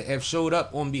people that have showed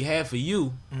up on behalf of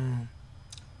you.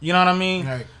 You know what I mean?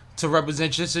 Right. To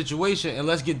represent your situation, and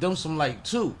let's get them some light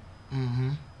too.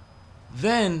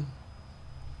 Then,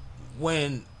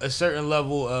 when a certain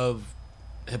level of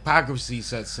hypocrisy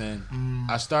sets in,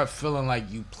 I start feeling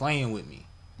like you playing with me,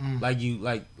 like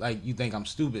you think I'm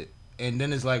stupid, and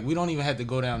then it's like we don't even have to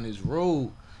go down this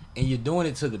road, and you're doing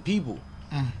it to the people.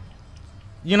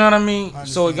 You know what I mean?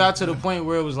 So it got to the point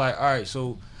where it was like, all right,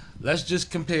 so let's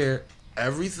just compare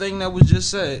everything that was just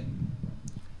said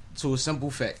to a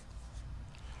simple fact.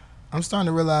 I'm starting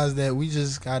to realize that we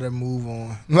just gotta move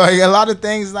on. Like a lot of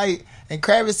things, like, and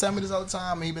Kravitz tell me this all the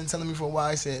time, and he been telling me for a while.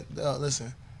 He said,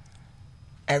 "Listen,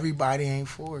 everybody ain't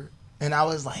for it." And I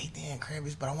was like, "Damn,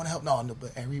 Kravitz, but I want to help." No,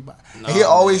 but everybody. No, and he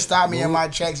always man. stop me in my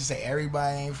tracks and say,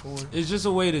 "Everybody ain't for it." It's just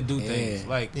a way to do things.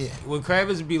 Like when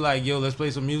Kravitz be like, "Yo, let's play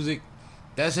some music,"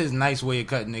 that's his nice way of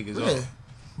cutting niggas off.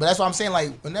 But that's what I'm saying.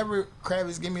 Like whenever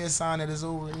Kravitz give me a sign that it's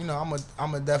over, you know, I'm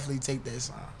gonna definitely take that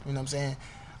sign. You know what I'm saying?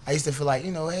 I used to feel like,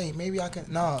 you know, hey, maybe I can.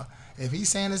 Nah, if he's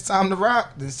saying it's time to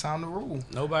rock, then it's time to rule.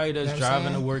 Nobody that's You know what I'm driving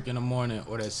to saying? work in the morning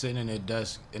or that's sitting in their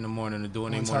desk in the morning or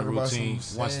doing their Wanna morning talk about routine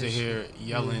some wants sad to hear shit.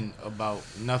 yelling about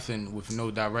nothing with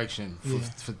no direction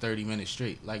for 30 minutes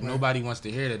straight. Like nobody wants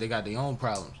to hear that. They got their own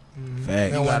problems. Fact. They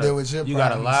don't want to deal with your You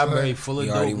got a problems. library full of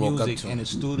You already dope woke up music to and it. a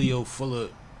studio full of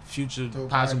future Dope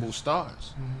possible artists.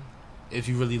 stars. If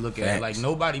you really look at it, Facts. like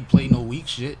nobody play no weak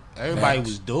shit. Everybody Facts.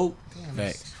 was dope. Damn,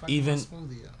 Facts. it's fucking Even- my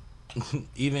smoothie up.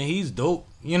 Even he's dope.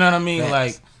 You know what I mean? Facts.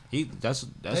 Like that's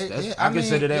Yeah, I I mean,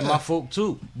 consider that yeah. my folk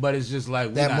too. But it's just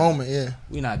like That moment, yeah.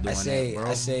 we not doing that, bro.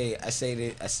 I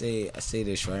say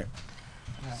this right.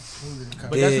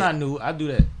 But that's not new. I do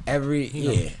that.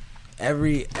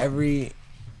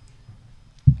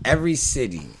 Every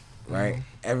city, right?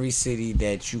 Every city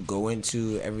that you go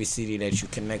into, every city that you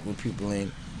connect with people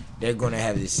in, they're gonna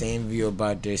have the same view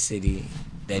about their city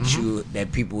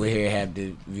that people here have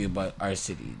the view about our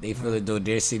city. They feel as though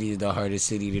their city is the hardest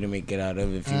city to make it out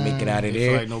of. If you make it out of They feel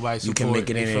there, like nobody you can make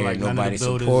it they in feel there. like none of Nobody the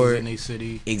buildings support. is in their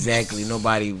city. Exactly.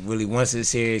 Nobody really wants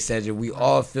us here, etc. We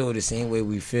all feel the same way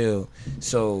we feel.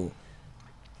 So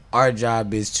our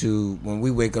job is to, when we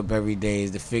wake up every day,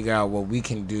 is to figure out what we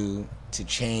can do to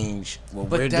change what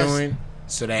But we're that's- doing,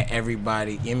 so that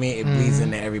everybody, you know what I mean, it bleeds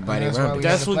into everybody That's around why us. we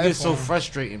That's got the what gets so platform.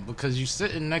 frustrating because you're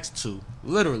sitting next to,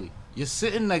 literally, you're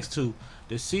sitting next to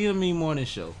the CME Morning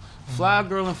Show, Fly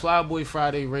Girl and Fly Boy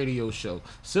Friday Radio Show,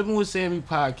 Sipping with Sammy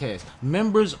Podcast,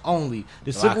 Members Only,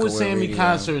 the Sipping with Glockaware Sammy Radio.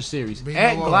 Concert Series, Be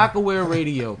at no more. Glockaware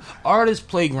Radio, Artist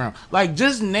Playground. Like,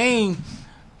 just name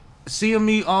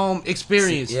CME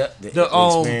experience. Yep, the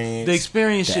the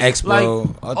experience the shit. expo, Like,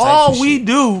 all types all of we shit.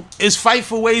 do is fight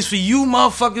for ways for you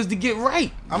motherfuckers to get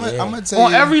right. I'm Yeah. gonna tell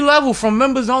On you every level, from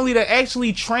Members Only that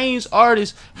actually trains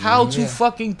artists how to Yeah.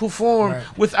 fucking perform Right.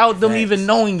 without them Facts. even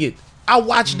knowing it. I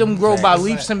watched them grow by Facts.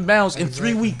 leaps and bounds in 3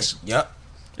 Exactly. weeks. Yep.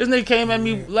 This nigga came at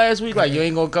me last week like, you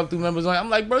ain't gonna come through Members Only. I'm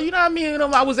like, bro, you know what I mean?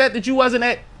 I was at that you wasn't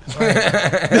at.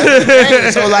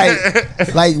 so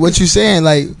like what you saying,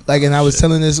 like, and I was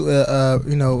telling this,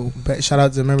 you know, shout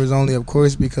out to Members Only, of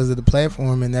course, because of the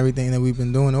platform and everything that we've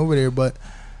been doing over there. But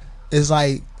it's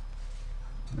like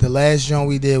the last joint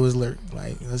we did was Lurk.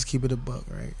 Like, let's keep it a buck,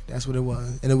 right? That's what it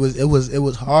was, and it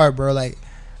was hard, bro. Like,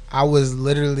 I was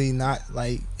literally not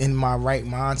like in my right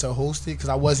mind to host it because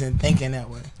I wasn't thinking that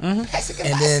way. And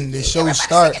then the show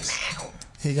starts.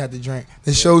 He got the drink.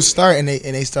 The show start and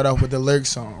they start off with the Lurk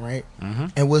song, right?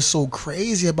 And what's so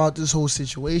crazy about this whole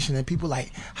situation, and people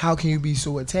like, how can you be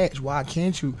so attached? Why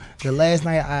can't you? The last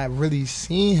night I really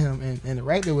seen him and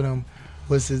interacted with him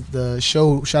was the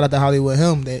show. Shout out to Hollywood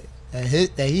Him that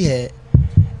he had,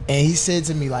 and he said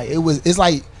to me like it's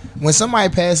like when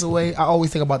somebody passed away, I always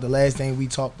think about the last thing we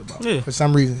talked about for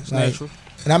some reason. It's Like, natural.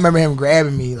 and I remember him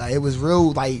grabbing me like it was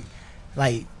real like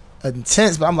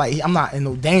intense, but I'm like, I'm not in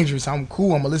no danger, so I'm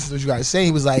cool. I'm gonna listen to what you guys say.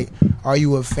 He was like, "Are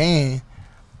you a fan,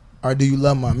 or do you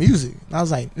love my music?" And I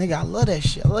was like, "Nigga, I love that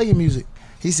shit. I love your music."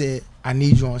 He said, "I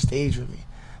need you on stage with me."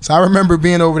 So I remember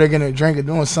being over there getting a drink and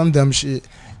doing some dumb shit,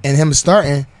 and him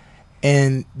starting,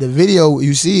 and the video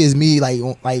you see is me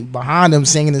like behind him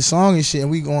singing the song and shit, and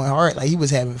we going hard, like he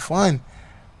was having fun.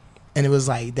 And it was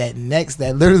like that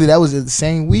was the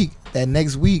same week. That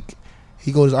next week,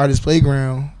 he goes to Artist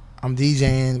Playground. I'm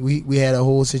DJing. We had a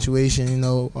whole situation, you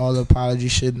know, all the apology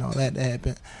shit and all that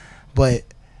happened. But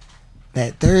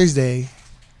that Thursday,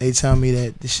 they tell me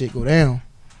that the shit go down.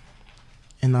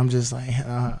 And I'm just like, you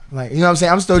know what I'm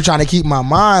saying? I'm still trying to keep my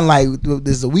mind like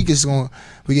this. The week is going.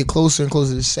 We get closer and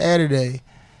closer to Saturday,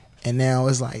 and now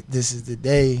it's like this is the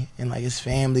day, and like his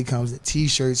family comes, the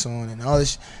T-shirts on, and all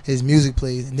this. His music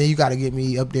plays, and then you got to get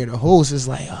me up there to host. It's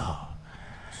like,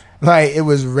 like it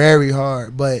was very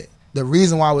hard. But the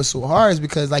reason why it was so hard is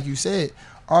because, like you said,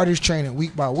 artists training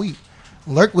week by week.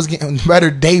 Lurk was getting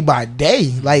better day by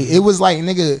day. Like it was like,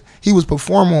 nigga, he was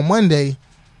perform on Monday,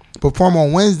 perform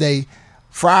on Wednesday,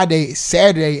 Friday,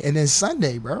 Saturday, and then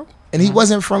Sunday, bro. And he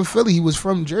wasn't from Philly. He was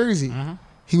from Jersey.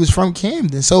 He was from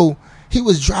Camden. So he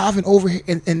was driving over here.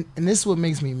 And this is what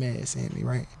makes me mad, Sammy,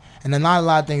 right? And there's not a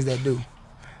lot of things that do.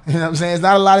 You know what I'm saying? It's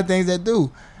not a lot of things that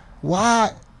do.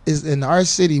 Why is in our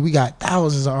city we got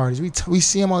thousands of artists? We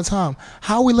see them all the time.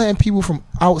 How are we letting people from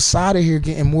outside of here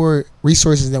getting more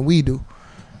resources than we do?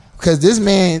 Because this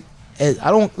man,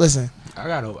 I don't listen. I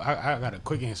got a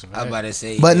quick answer for that. I'm about to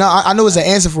say, But no, I know it's an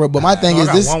answer for it. But my thing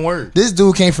is this: one word. This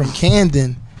dude came from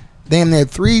Camden, damn near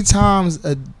 3 times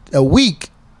a week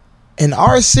in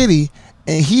our city,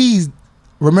 and he's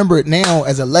remembered now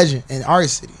as a legend in our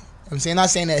city. I'm saying, not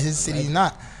saying that his city's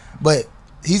not, but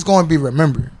he's going to be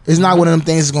remembered. It's not one of them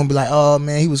things that's going to be like, oh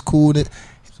man, he was cool.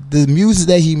 The music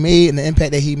that he made and the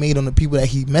impact that he made on the people that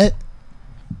he met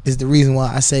is the reason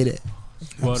why I say that.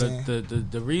 You know Well,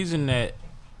 the reason that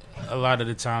a lot of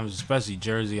the times, especially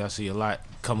Jersey, I see a lot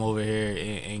come over here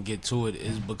and get to it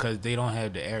is because they don't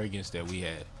have the arrogance that we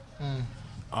had.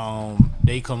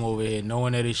 They come over here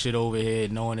knowing that it's shit over here,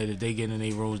 knowing that if they get in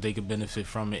their rooms, they could benefit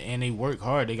from it, and they work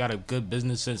hard. They got a good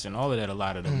business sense and all of that. A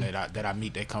lot of them that I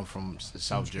meet that come from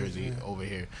South Jersey over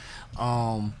here.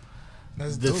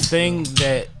 That's The dope, thing bro.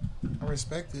 that I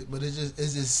respect it, but it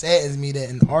just saddens me that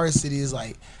in our city is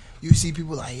like you see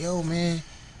people like, yo man,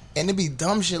 and it be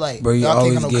dumb shit like, Bro, you y'all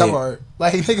can't always no get- cover art.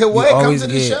 Like nigga, what? Come always to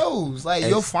the get- shows. Like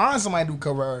you'll find somebody to do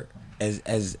cover art.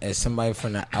 as somebody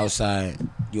from the outside,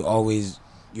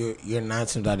 you're 9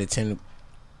 times out of 10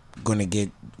 gonna get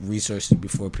resources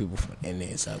before people from in the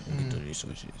inside gonna get those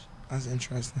resources. That's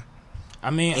interesting. I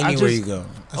mean, Anywhere I you just go.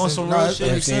 on some No, real that's shit. You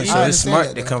know what I'm saying? I So it's understand smart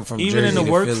that, to though. come from Even Jersey in the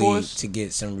to workforce, Philly to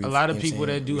get some. A lot of you know people what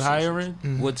I'm that do saying,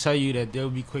 hiring would tell you that they'll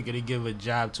be quicker to give a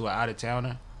job to an out of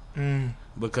towner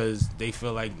because they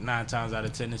feel like 9 times out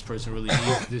of 10 this person really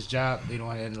needs this job. They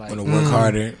don't have like want to work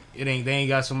harder. they ain't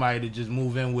got somebody to just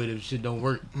move in with if shit don't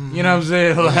work. You know what I'm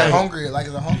saying? Like, Like, hungry, like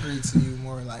it's a hungry to you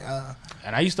more like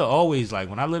and I used to always like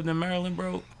when I lived in Maryland,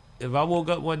 bro. If I woke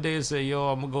up one day and said, "Yo,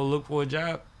 I'm gonna go look for a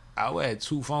job," I would have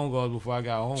 2 phone calls before I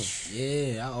got home.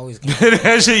 Yeah, I always.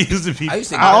 That shit used to be. I used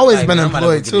to. I always like, been man, I'm about to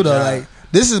employed go too get a though. job. Like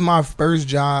this is my first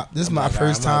job. This is I'm my like,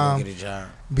 first I'm gonna time go get a job.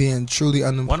 being truly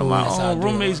unemployed. One of my That's how I do it.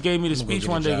 roommates gave me the I'm gonna go speech get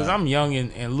a one day because job. I'm young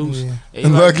and loose. Yeah. He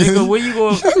And like, lucky. nigga, where you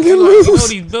going? Young and You know loose.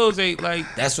 these bills ain't like.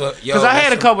 That's what. Yo, Because I had a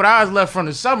that's couple of hours left from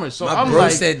the summer, so My I'm bro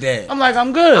like, said that. I'm like,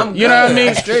 I'm good. I'm You know what I good. mean?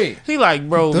 I'm straight. He like,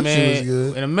 bro, Them shit was man,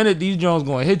 good. in a minute these Jones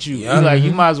gonna hit you. Yeah. He like,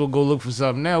 you might as well go look for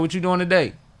something now. What you doing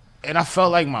today? And I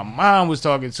felt like my mom was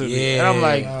talking to me, Yeah. and I'm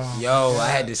like, Yo, I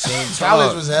had the same College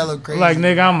talk. was hella crazy. like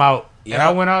nigga, I'm out. And Yeah.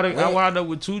 I went out. I What? wound up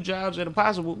with 2 jobs at a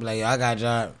possible. Like, yo, I got a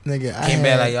job. nigga. Came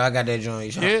back like, yo, I got that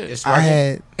joint. Yeah. It's I working.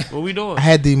 had What we doing? I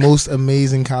had the most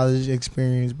amazing college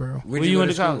experience, bro. Where'd Where you go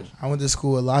went to school? college? I went to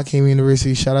school at Lock Haven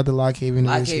University. Shout out to Lock Haven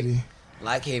Lock University. Haven.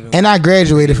 Lock Haven. And I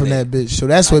graduated from Lit. that bitch, so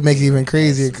that's what makes it even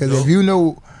crazier. Because That's if you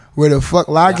know where the fuck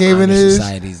Lock The Haven honor is,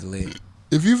 Society's lit.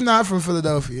 if you're not from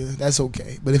Philadelphia, that's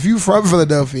okay. But if you from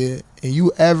Philadelphia and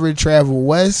you ever travel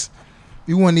west,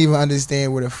 you wouldn't even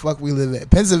understand where the fuck we live at.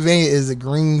 Pennsylvania is a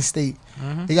green state.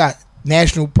 They got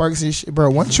national parks and shit, bro.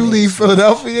 Once you leave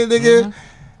Philadelphia, nigga,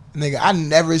 I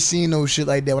never seen no shit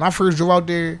like that. When I first drove out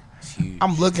there, It's huge.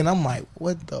 I'm looking, I'm like,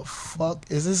 what the fuck?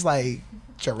 Is this like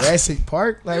Jurassic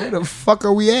Park? Like, where the fuck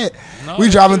are we at? No, We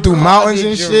driving through mountains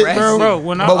and shit, Jurassic. bro. Bro,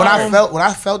 when But when I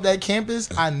I felt that campus,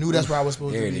 I knew that's where I was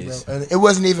supposed There to it be, bro. is. And it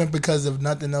wasn't even because of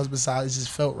nothing else besides it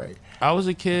just felt right. I was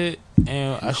a kid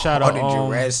and I shot All the a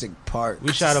Jurassic Park.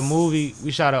 we shot a movie.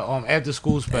 We shot a after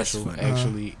school special funny.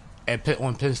 actually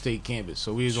on Penn State campus.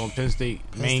 So we was on Penn State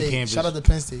Penn main State, campus shout out to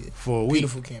Penn State. for a week.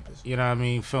 Beautiful campus. You know what I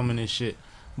mean? Filming this shit.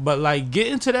 But like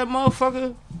getting to that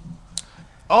motherfucker.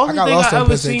 Only got thing lost I on ever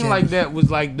Penn State seen like campus. that was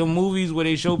like the movies where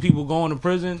they show people going to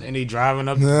prison and they driving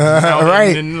up the Right.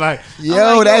 mountain and like Yo,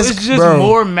 like, that's- it's just bro.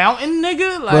 more mountain,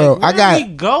 nigga. Like Bro, where I got- are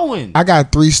we going? I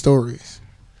got 3 stories.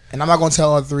 And I'm not going to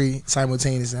tell all 3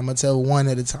 simultaneously. I'm going to tell one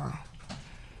at a time.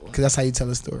 Because that's how you tell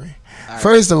a story. All right.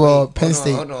 First of all, Wait, Penn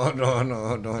State. Hold on. I'm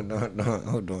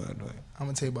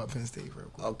going to tell you about Penn State real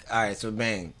quick. Okay, all right, so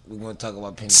bang, we're gonna talk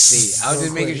about Penn State. I was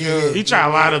just Real making quick, sure. yeah. He try to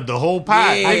line up the whole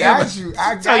pie. Yeah, I nigga. got you.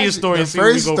 I got Tell your you. story The and see where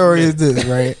we first go from story there. is this,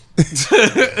 right?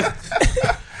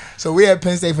 So we at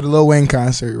Penn State for the Lil Wayne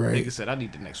concert, right? Nigga said I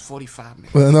need the next 45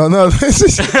 minutes. Well, no. This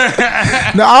is,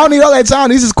 no, I don't need all that time.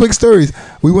 These is quick stories.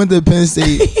 We went to Penn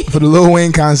State for the Lil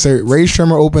Wayne concert. Ray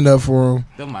Shermer opened up for him.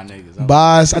 Them my niggas.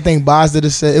 Boss, I think Boss did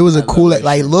a set. It was a cool,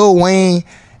 like Lil Wayne.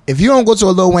 If you don't go to a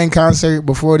Lil Wayne concert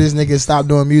before this nigga stopped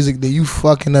doing music, then you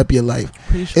fucking up your life.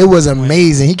 It was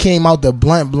amazing. He came out the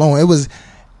blunt blowing. It was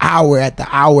hour at the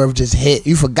hour of just hit.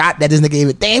 You forgot that this nigga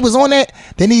even he was on that.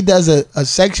 Then he does a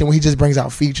section where he just brings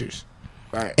out features.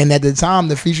 Right. And at the time,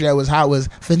 the feature that was hot was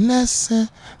finessing,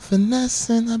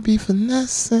 I be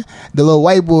finessing. The little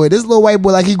white boy, this little white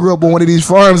boy, like he grew up on one of these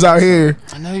farms out here.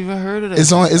 I never even heard of that.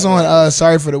 It's on.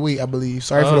 Sorry for the Wait, I believe.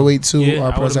 Sorry for the Wait 2. Yeah,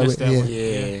 or I would've Sorry missed Wait, that one.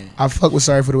 Yeah. I fuck with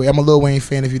Sorry for the Wait. I'm a Lil Wayne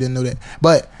fan if you didn't know that.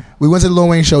 But we went to the Lil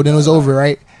Wayne show, then it was over,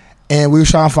 right? And we were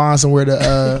trying to find somewhere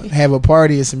to have a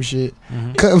party or some shit.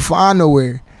 Couldn't find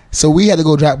nowhere. So we had to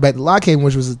go drive back to Lock Haven,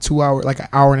 which was a 2 hour, like an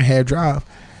hour and a half drive.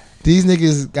 These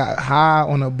niggas got high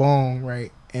on a bong,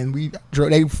 right? And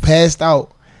they passed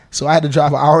out. So I had to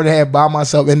drive an hour and a half by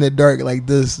myself in the dark like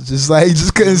this. Just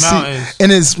couldn't see.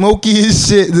 And it's smoky as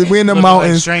shit. We in the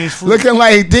mountains. Like strange fruit. Looking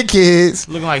like dickheads.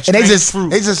 Looking like and strange fruit.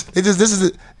 this is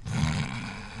it.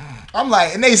 I'm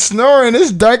like, and they snoring.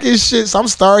 It's dark as shit. So I'm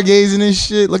stargazing and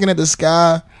shit, looking at the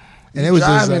sky. And it was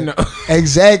just like,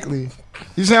 exactly.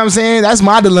 You see what I'm saying? That's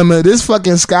my dilemma. This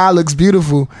fucking sky looks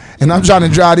beautiful, and I'm trying to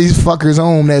drive these fuckers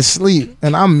home that sleep,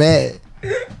 and I'm mad.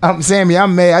 I'm Sammy.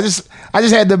 I'm mad. I just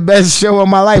had the best show of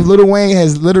my life. Lil Wayne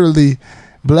has literally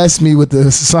blessed me with the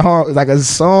song, like a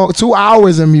song, 2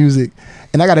 hours of music,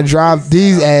 and I got to drive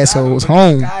these assholes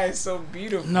home. The sky is so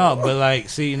beautiful. No, but like,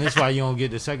 see, and that's why you don't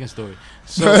get the second story.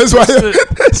 So That's why.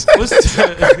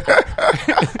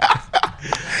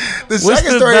 The what's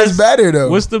second the story is best- better though.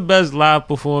 What's the best live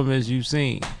performance you've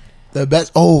seen? The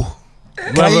best? Oh,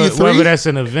 can I give you three? Whether that's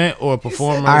an event or a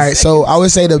performance. All right, so I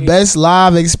would say the best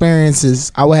live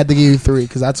experiences. I would have to give you 3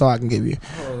 because that's all I can give you.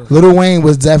 Lil Wayne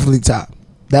was definitely top.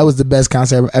 That was the best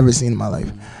concert I've ever seen in my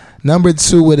life. Number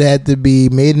 2 would have to be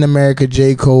Made in America,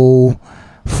 J. Cole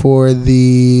for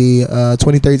the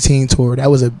 2013 tour. That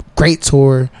was a great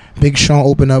tour. Big Sean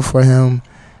opened up for him,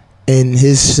 and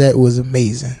his set was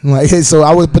amazing. Like, so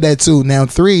I would put that 2. Now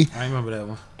 3. I remember that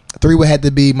one. 3 would have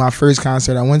to be my first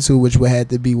concert I went to, which would have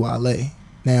to be Wale.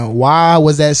 Now, why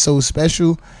was that so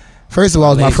special? First of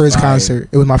all, it was my Wale's first fire. concert.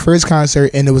 It was my first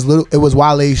concert, and it was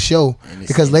Wale's show.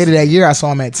 Because later that year, I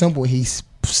saw him at Temple. He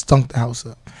stunk the house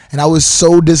up, and I was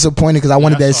so disappointed because I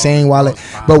wanted I that saw same it. Wale. That was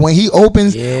fire. But when he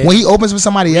opens, Yeah. with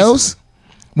somebody else,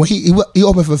 when he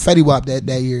opened for Fetty Wap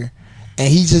that year, and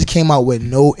he just came out with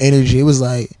no energy. It was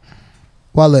like,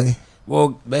 Wale,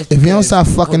 Well, that's if you don't because- stop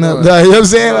fucking hold up, on. you know what I'm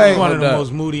saying? He's Like, one of the hold up.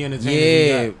 most moody entertainers.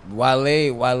 Yeah, we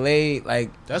got. Wale,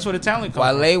 like That's where the talent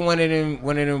comes Wale, one of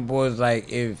them boys. Like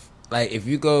if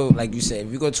you go, like you said,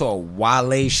 if you go to a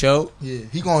Wale show, yeah,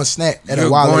 he gonna snap at you're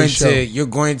a Wale going show. you're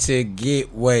going to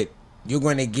get what. You're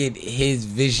going to get his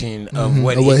vision of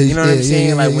what, Of what he, he's- you know what I'm yeah, saying.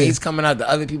 yeah, Like yeah, when yeah. he's coming out to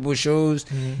other people's shows,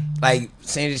 like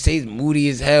Sandra Tate's moody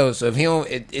as hell. So if he don't,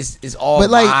 it's all. But,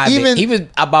 like, vibe. even- He was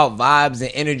about vibes and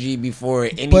energy before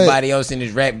anybody else in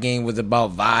his rap game was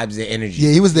about vibes and energy.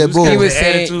 Yeah, he was that bull. He was The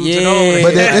saying, attitudes and yeah. all that.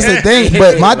 But that's the thing. Yeah,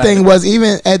 But my like- thing was,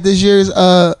 even at this year's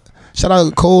shout out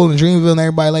to Cole and Dreamville and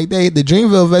everybody like that. The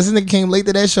Dreamville Fest, this nigga came late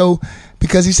to that show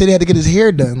because he said he had to get his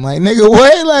hair done. Like, nigga,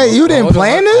 what? Like, you didn't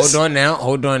plan this?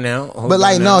 Hold on now. But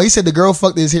like, no, he said the girl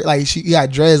fucked his hair. Like, she got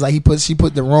dreads. Like, she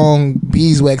put the wrong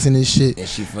beeswax in his shit. And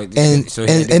she fucked. And so he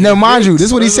had to and get now, mind you, fixed. this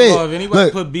is what he First of said. all, if anybody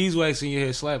Look, put beeswax in your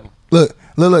hair, slap him. look.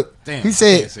 Damn, He I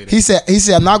said, can't say that. he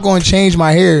said, I'm not going to change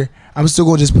my hair. I'm still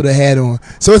going to just put a hat on.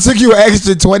 So it took you an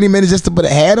extra 20 minutes just to put a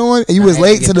hat on, and you was had to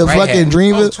late get to the the right fucking hat. Oh,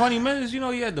 Dreamville, 20 minutes? You know,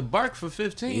 you had to bark for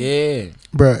 15. Yeah,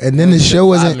 bro. And then the It took show 5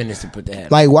 wasn't minutes to put the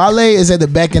hat. like Wale is at the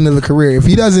back end of the career. If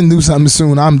he doesn't do something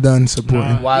soon, I'm done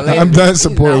supporting. Wale- I'm done he's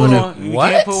supporting Hold him. on. You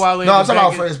What? can't put Wale in No, I'm the talking about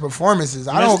back for end. his performances.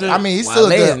 I don't. Mr. I mean, he's still a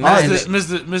Wale is good not- artist.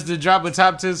 Mr. Drop a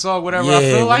top 10 song, whatever I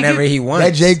yeah, feel like whenever it. he wants.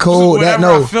 That J Cole, that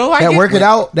Whenever I feel like that it.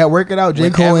 work it out, J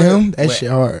Cole and him, that Whe- shit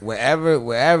hard. Wherever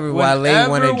Wale Whenever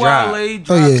want to Wale drop, drops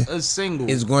Oh, yeah. a single.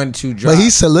 is going to drop. But he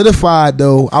solidified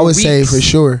though. I would say weeks. for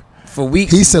sure. for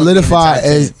weeks. He he's gonna be in the solidified top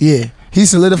as 10. he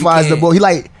solidifies the can't-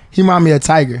 boy. He remind me of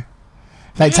Tiger.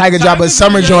 Like Yeah, Tiger drop a Tiger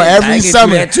summer do joint that. every Tiger do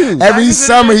summer. that too. Every Tiger do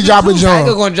summer he that drop a too. Tiger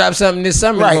joint. gonna drop something this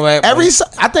summer. Right. Like,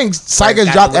 I think Tiger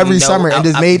Tiger dropped when every he know summer and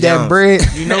just up made that Jones. bread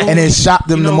You know and then shopped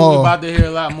them you know them who we all. about to hear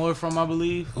a lot more from, I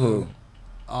believe? Who?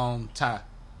 Ty.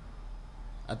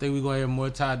 I think we're gonna hear more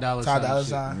Ty Dolla Ty Sign. Dolla shit.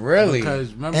 Sign. Really?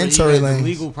 Because remember And he Tory had the Lanez.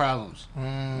 legal problems.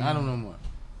 I don't know more.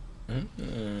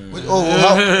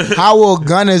 How will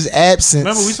Gunna's absence?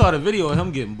 Remember we saw the video of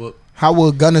him getting booked. How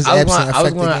will Gunna's I was absence going.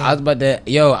 affect the game? I was about to.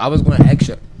 Yo, I was going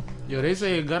extra. Yo, they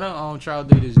say Gunna on trial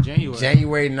date is January.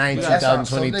 January 9th, That's right.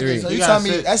 2023. So You you gotta tell me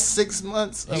sit- that's 6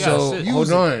 months. You of gotta So sit.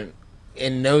 hold on.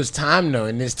 In those time though,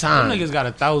 in this Them time, niggas got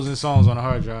 1,000 songs on a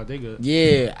hard drive. They good.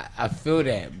 yeah, I feel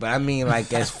that. But I mean,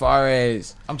 like as far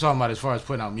as I'm talking about as far as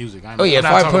putting out music. I'm oh yeah, I'm as not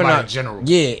far as talking putting about out in general.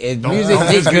 yeah, it's music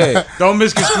they good. Don't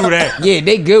misconstrue that. Yeah,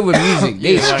 they good with music.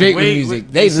 They Yeah, like, straight with wait, music.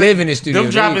 wait, they they live in the studio.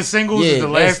 Them dropping singles is the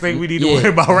that's- last thing we need to yeah. worry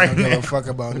about I right don't give now. a fuck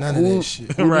about none of Who- that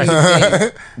shit.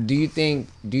 Right. Do you think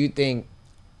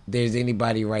there's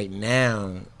anybody right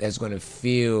now that's gonna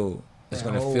feel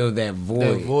that void.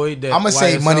 That void. That I'ma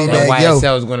say YSL Moneybagg That Yo.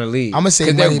 YSL is gonna leave. I'ma say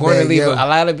because they're going to Moneybagg leave. Yo. A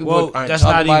lot of people Well, aren't that's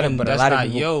talking not about even. it, but That's a lot not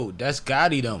of people. That's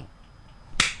Gotti them.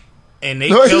 And they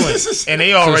killing. And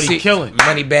they already killing.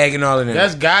 Moneybagg and all of them.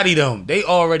 That's Gotti them. They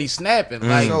already snapping.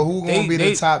 Like So who gonna be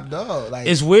they- the top dog? Like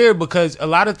It's weird because a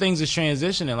lot of things is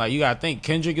transitioning. Like you gotta think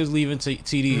Kendrick is leaving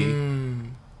TDE.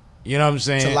 You know what I'm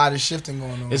saying? it's a lot of shifting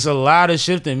going on. It's a lot of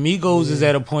shifting. Migos is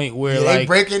at a point where Yeah, they like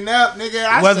breaking up, nigga.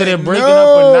 I whether said they're breaking no.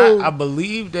 up or not, I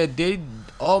believe that they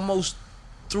almost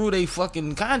through their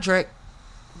fucking contract.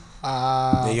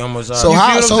 They almost are. So You how?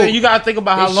 see what I'm So saying? You gotta think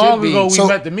about how They long should be. ago we so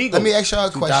met the Migos. let me ask y'all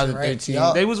a question, right? 2013.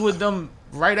 Y'all- They was with them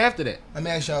right after that. Let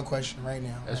me ask y'all a question right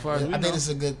now. As far as we I know. think this is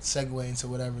a good segue into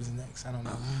whatever's next. I don't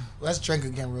know. Let's drink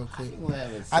again real quick.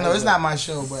 I know it's not my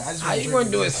show, but I just How want you to gonna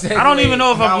do a segue? I don't even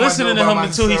know if I I'm wanna listening do to it him by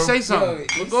until he myself. say something. Yo,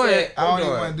 But he go said- ahead. I don't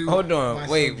even wanna do Hold on. my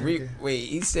Wait, show drinking. wait.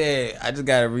 He said, I just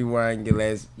gotta rewind your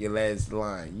last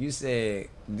line. You said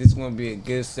this gonna be a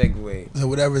good segue So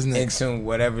whatever's next. into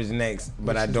whatever's next,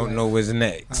 but I Which is don't next? know what's I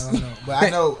next. don't know, but I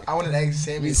know. I wanted to ask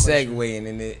Sammy. We a question. segueing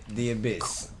in the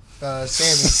abyss. Sammy,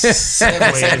 wait. Sammy, I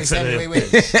want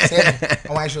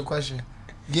to ask you a question.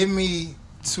 Give me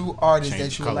two artists Change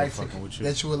that you would color like fucking with to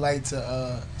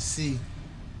you. see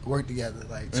work together.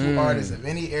 Like two artists of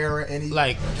any era, any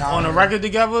Like genre. on a record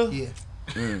together. Yeah,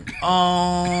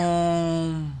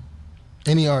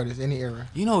 any artist, any era.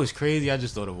 You know it's crazy. I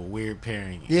just thought of a weird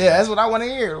pairing. Yeah, that's what I want to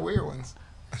hear. The weird ones.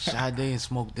 Sade and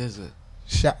Smoke Dizza.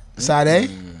 Sade.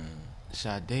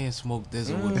 Sade and Smoke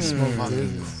Dizza would be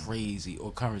fucking crazy,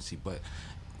 or Currency, but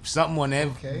something on that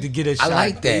Okay. to get a I Sade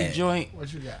like that. joint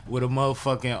What you got? with a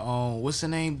motherfucking what's the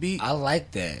name beat? I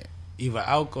like that. Either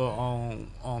Alka or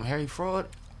Harry Fraud.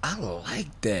 I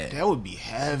like that. That would be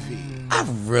heavy. I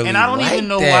really And I don't like even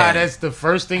know that. why that's the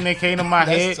first thing that came to my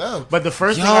That's head. tough. But the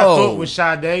first thing I Yo. thought was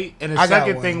Sade, and the I got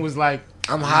second one. thing was like,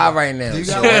 I'm high right now. You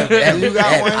got so one? that- You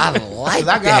got one? I 'Cause like I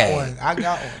got that. one. I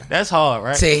got one. that's hard,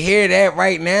 right? To hear that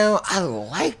right now, I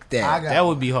like that. I got That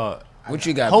would be hard. What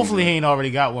you got? Hopefully he B-Boy? ain't already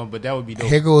got one, but that would be dope.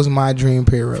 Here goes my dream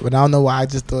pair up, but I don't know why I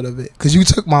just thought of it. Cause you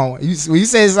took my one. When you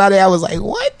said Sade, I was like,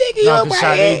 what nigga? You No, on my because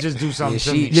Sade head? just do something Yeah, to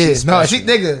she- me. Yeah, She's no, special. she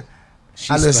nigga. She's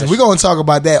I listen. special. We're gonna talk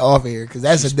about that off air because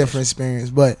that's a different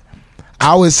experience. But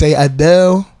I would say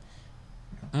Adele,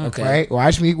 Okay. right?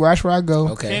 Watch where I go.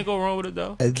 Okay. Can't go wrong with it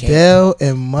though. Adele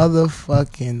and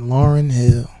motherfucking Lauryn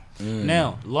Hill.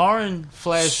 Now, Lauren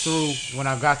flashed through when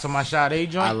I got to my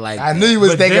Sade joint. I like. I that. knew you was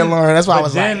But thinking then- Lauryn. That's why I but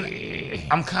was then like,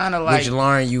 I'm kind of like, Which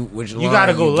Lauren you? Which Lauren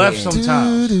gotta go left getting?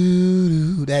 sometimes.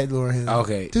 doo-doo-doo, that Lauryn Hill.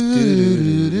 Okay.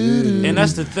 and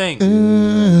that's the thing.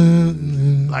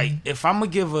 Like, if I'm gonna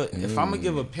give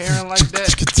a parent like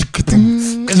that,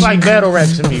 it's like battle rap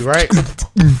to me, right?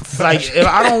 Like, if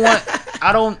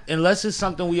I don't, unless it's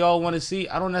something we all want to see,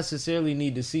 I don't necessarily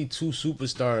need to see two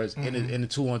superstars in a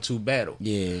 2-on-2 battle.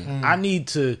 Yeah. I need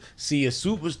to see a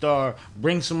superstar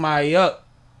bring somebody up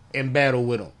and battle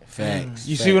with them. Facts.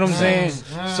 You see what I'm saying?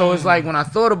 So it's like when I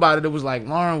thought about it, it was like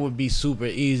Lauren would be super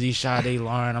easy. Sade,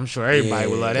 Lauren, I'm sure everybody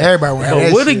would love that. Everybody would have But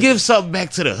that would it shit. give something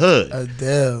back to the hood?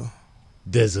 Adele.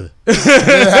 Dizza.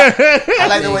 I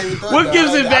like the way you thought. What though.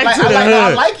 gives I it like back that. to the I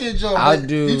hood? like your joke. I'll but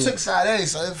do- You took Sade,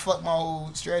 so it fucked my whole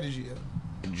strategy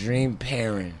up. Dream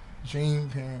pairing. Dream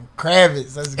parent.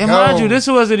 Kravitz. Let's And go. mind you, this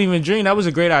wasn't even Dream. That was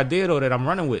a great idea though that I'm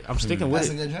running with. I'm sticking with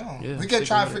That's a it. good job. Yeah, we I'm could try to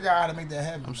sticking with figure out how to make that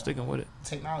happen. I'm sticking with it.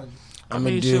 Technology. I I'm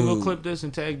mean, gonna shit, do we'll clip this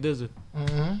and tag Dizza.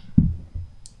 Mm-hmm.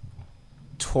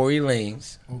 Tory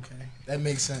Lanez Okay, that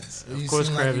makes sense. Of course,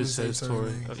 Kravitz says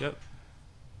Tory. Yep.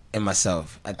 and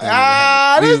myself. I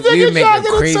think this we nigga would make talking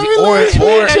a to crazy Tory or Lanez.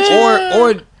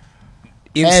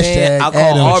 you know what I'm saying? Hashtag I'll call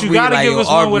Adam. Aubrey. You gotta like, give us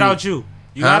Aubrey, one without you.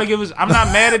 You Huh? gotta give us. I'm not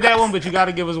mad at that one, but you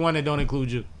gotta give us one that don't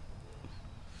include you.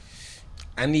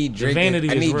 I need Drake. vanity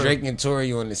I is need real. Drake and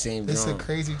Tory on the same It's a joint.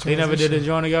 crazy transition. They never did a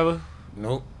joint together.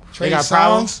 Nope. Trey got Songz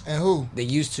problems? and who? They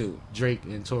used to. Drake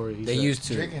and Tory. he They said. used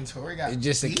to. Drake and Tory got It's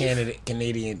just a beef?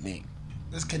 Canadian thing.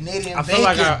 This Canadian I feel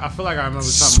like bacon. I feel like I remember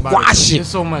something about it. Squash it. There's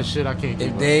so much shit I can't keep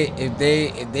If up.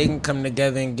 they can come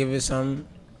together and give it something,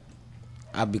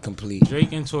 I'll be complete.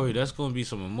 Drake and Tory, that's gonna be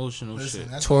some emotional Listen,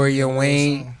 shit. that's Tory and what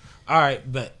Wayne. All right,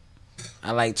 but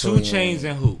I like 2 Tory. Chainz and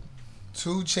and who?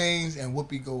 2 Chainz and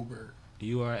Whoopi Goldberg.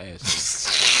 You are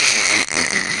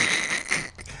asking.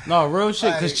 No, real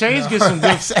shit. Cause Like, Chainz no. gets some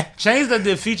good. Chainz that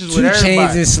did features Wayne. with 2 Chainz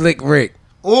everybody. and Slick Rick.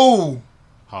 Ooh,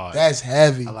 Hard. That's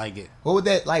heavy. I like it. What would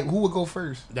that like? Who would go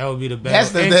first? That would be the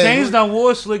That's best. the And best. Chainz done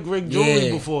wore Slick Rick jewelry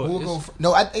Yeah. before. Who would It's- go first?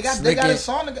 No, they got Slick a and-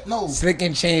 song. No, Slick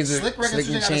and Chainz. Slick Rick and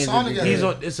Slick and Chainz got a Chainz song would be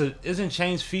together. good. Isn't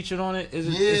Chainz featured on it? Is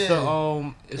it? Yeah. It's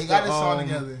the It's they got the, a song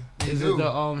together. They Is do. it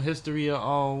the history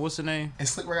of what's the name? And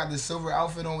Slick Rick got the silver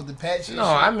outfit on with the patch. And No,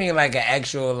 shit. I mean like an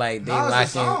actual like they No, it's a lock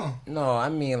song. in. No, I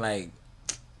mean like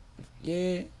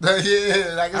yeah.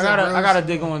 yeah, like it's I gotta a real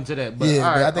dig song. on to that. But Yeah,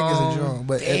 all but right, I think it's a drum.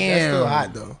 But that's damn. still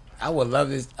hot though. I would love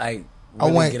this. Like I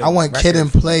really want get a I want Kid record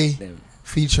and from Play them.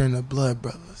 featuring the Blood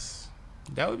Brothers.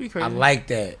 That would be crazy. I like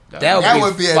that. That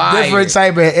would be a fire. different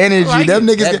type of energy. I like Them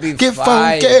it. niggas That'd be get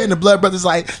fire. funky, and the Blood Brothers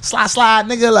like slide,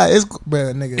 nigga. Like it's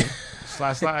bro, nigga.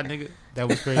 slide, nigga. That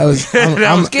was crazy. That was,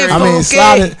 That was crazy. I mean,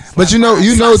 slide. But you know,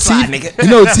 slide, T, nigga.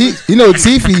 you know,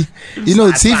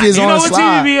 Tiffy is You on know what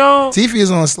slide. TV be on? Tiffy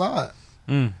is on slide.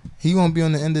 Mm. He gonna be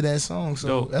on the end of that song, so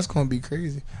Dope. that's gonna be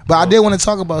crazy. But I did want to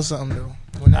talk about something though.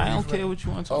 I don't care what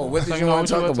you want to talk Oh, about. what did Like, you wanna what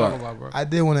talk about? bro? I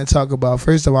did want to talk about.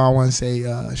 First of all, I want to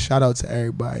say shout out to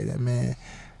everybody that man.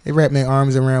 They wrapped their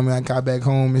arms around me. I got back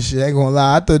home and shit. I ain't gonna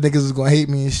lie. I thought niggas was gonna hate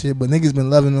me and shit, but niggas been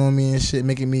loving on me and shit,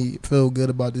 making me feel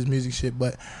good about this music shit.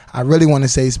 But I really want to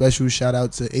say special shout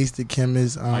out to Ace the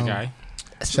Chemist. My guy.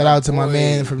 Shout out to my boy.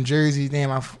 man from Jersey.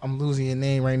 Damn, I'm losing your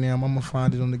name right now. I'm gonna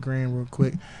find it on the gram real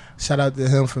quick. Shout out to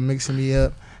him for mixing me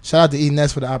up. Shout out to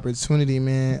E-Ness for the opportunity,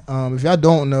 man. If y'all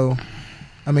don't know,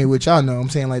 I mean, what y'all know, I'm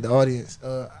saying like the audience.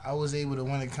 I was able to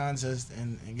win a contest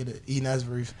and get an E-Ness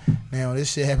verse. Now,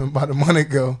 this shit happened about a month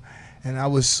ago. And I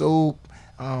was so...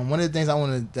 one of the things I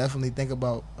want to definitely think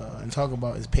about and talk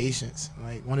about is patience.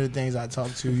 Like, one of the things I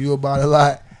talk to you about a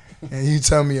lot, and you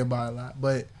tell me about a lot.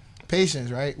 But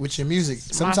patience, right? With your music.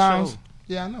 It's my Sometimes... show.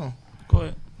 Yeah, I know. Go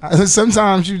ahead.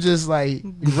 Sometimes you just like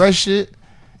you rush it.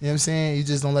 You know what I'm saying? You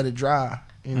just don't let it dry.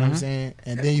 You know what I'm saying?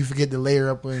 And then you forget to layer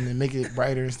up and make it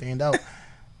brighter and stand out.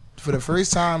 For the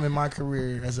first time in my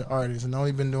career as an artist, and I've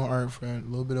only been doing art for a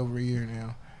little bit over a year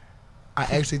now, I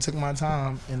actually took my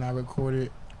time and I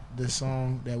recorded the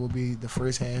song that will be the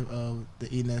first half of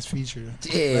the E-Ness feature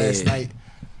last night.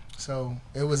 So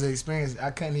it was an experience.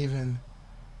 I couldn't even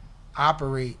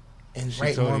operate and She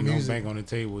write told more you don't music. bang on the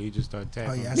table. He just started Oh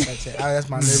tapping. yeah, that's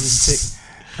my nervous tick.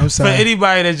 I'm For sorry.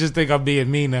 anybody that just think I'm being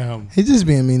mean to him. He's just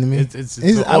being mean to me. It's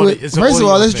He's- an I would- it's an first of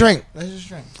all, audio let's thing. drink. Let's just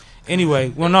drink. Anyway,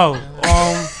 well, no.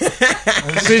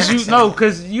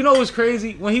 Because you know what's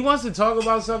crazy? When he wants to talk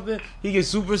about something, he gets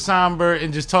super somber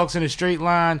and just talks in a straight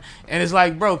line. And it's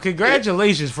like, bro,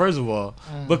 congratulations, first of all,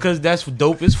 because that's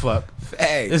dope as fuck.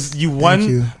 Facts. You won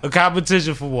you. a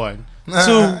competition for one.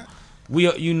 Two,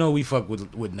 we fuck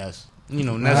with Ness. You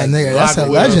know, Ness. Nigga, that's a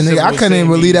Lockwood, legend, nigga. I Silver couldn't even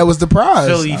City, believe that was the prize.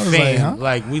 Philly I was fan.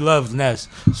 like, Like, we love Ness.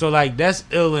 So like that's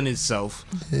ill in itself.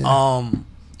 Yeah.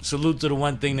 Salute to the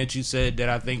one thing that you said that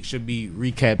I think should be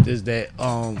recapped is that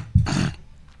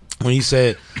when you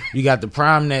said you got the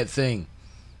prime net thing,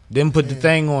 then put the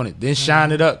thing on it, then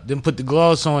shine it up, then put the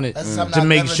gloss on it That's something to I've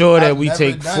make never- sure that I've we never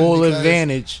take done full because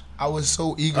advantage. I was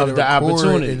so eager of to the record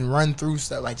opportunity. and run through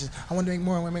stuff. Like, just I want to make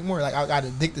more. I want to make more. Like, I got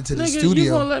addicted to the Nigga, you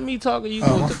studio. gonna let me talk or you Oh,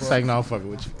 gonna my it's fault. like, no, I'm fucking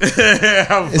with you. I'm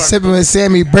fucking- It's Sipping with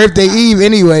Sammy birthday eve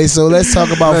anyway, so let's talk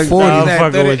about 40. I'm Nah,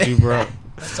 fucking throw with it. you, bro.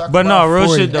 Let's talk But no, about real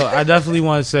 40. shit though. I definitely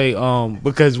want to say,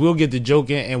 because we'll get the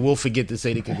joking and we'll forget to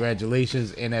say the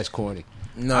congratulations, and that's corny.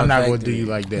 No, I'm not gonna factory. do you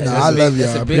like that. Nah, That's I a love big-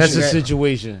 y'all. That's a congrat-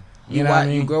 situation. You You, know what I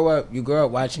mean? you grow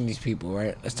up watching these people,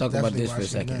 right? Let's talk about Definitely this for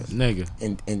a watching second. this.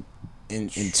 Nigga. In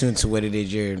tune to what it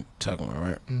is you're talking about,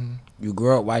 right? Mhm. You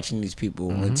grow up watching these people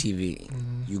Mm-hmm. on TV.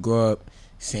 You grow up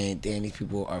saying, "Damn, these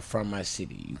people are from my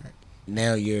city."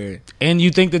 Now you're, And you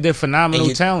think that they're phenomenal And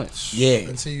you- talents. yeah,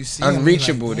 Until you see 'em,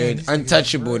 unreachable. like, They're damn, these niggas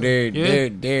untouchable. is They're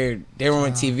Yeah. they're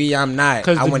on TV. I'm not.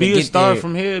 Because I to want to be a get star there.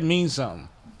 from here means something.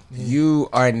 You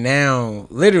are now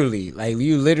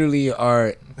literally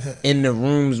are in the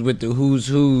rooms with the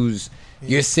who's.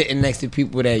 You're sitting next to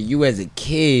people that you as a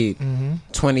kid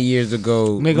 20 years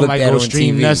ago Nigga looked might at go on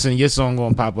stream TV. Ness and your song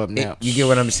gonna pop up now. You get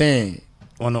what I'm saying?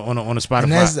 on the Spotify.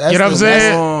 And that's you know what I'm the-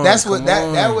 saying? That's what Come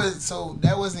that on. was. So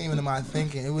that wasn't even my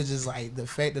thinking. It was just like the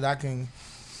fact that I can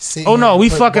sit. Oh here no, and we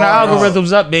put fucking bars our out.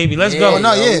 algorithms up, baby. Let's Yeah. go. Oh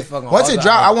no, Yo, yeah. we fucking Once all it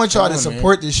drop, I want y'all come to on,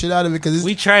 support the shit out of it because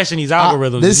We trashing these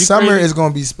algorithms. this You summer crazy? is going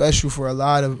to be special for a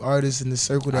lot of artists in the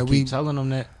circle I that keep telling them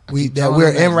that. I keep that telling we're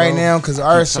them in that, right bro. now because I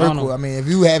our keep telling circle. them. I mean, if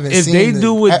you haven't If seen they the-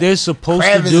 do what they're supposed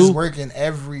Kravis to is do, working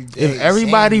every day. if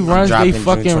everybody Same- runs dropping they June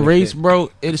fucking 25th. race, bro,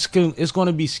 it's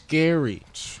gonna be scary.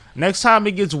 Next time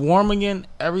it gets warm again,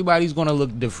 everybody's gonna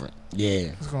look different. Yeah.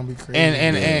 it's gonna be crazy.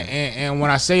 And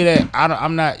when I say that,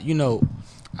 I'm not,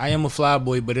 I am a fly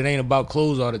boy, but it ain't about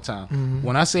clothes all the time.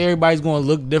 When I say everybody's going to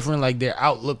look different, like their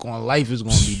outlook on life is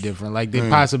going to be different. Like their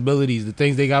possibilities, the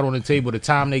things they got on the table, the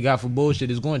time they got for bullshit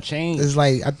is going to change. It's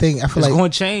like I feel It's like going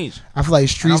to change. I feel like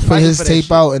Streets I'm put fighting his for that tape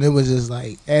shit. out, and it was just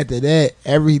like after that,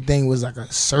 everything was like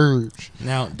a surge.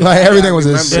 Now, Like everything was a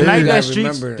remember- the night surge. I that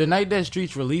Streets, remember. the night that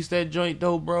Streets released that joint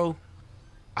though, bro,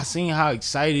 I seen how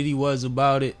excited he was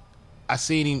about it. I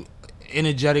seen him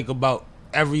energetic about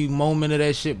every moment of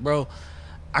that shit, bro.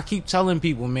 I keep telling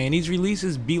people, man, these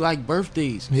releases be like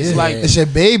birthdays. Yeah. It's like It's your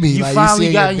baby. you like, finally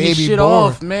you got your your baby shit born.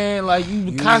 off, man. Like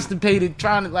you constipated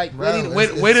trying to like Bro,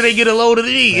 where do they get a load of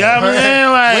these? You know what I'm saying?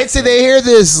 Like, Wait till they hear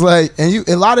this, like, and you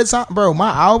a lot of time, bro.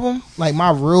 My album, like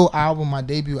my real album, my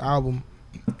debut album,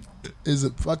 is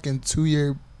a fucking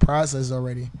 2-year process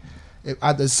already.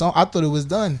 The song, I thought it was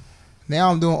done. Now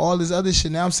I'm doing all this other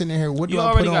shit. Now I'm sitting here. What you do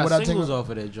I put already on? got What I take singles off? off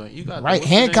of that joint. You got Right, what's the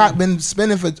Hancock name? been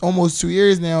spinning for almost 2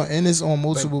 years now, and it's on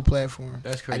multiple platforms.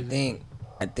 That's I crazy.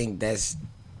 think that's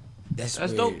That's where-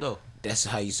 dope though. That's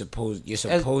how you're supposed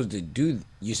to do.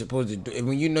 You're supposed to do. And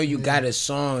when you know you got a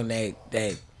song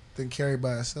that Then carried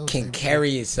by itself. can like,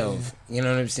 carry itself. You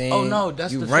know what I'm saying? Oh no,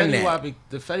 that's you the run Fetty that. Wap,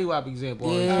 the Fetty Wap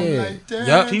example. Yeah. I'm like, damn,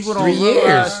 Yup. People 3 don't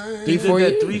realize years. they 3-4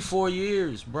 did that years. 3-4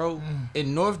 years, bro.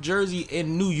 In North Jersey,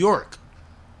 in New York,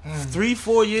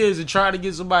 3-4 years to try to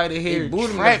get somebody to hear They booed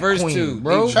him the Trap first Queen, two,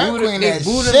 bro. They Trap booed Queen him. They that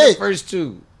booed him the shit. first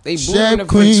two. They booed Trap him the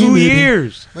Queen. first 2 two.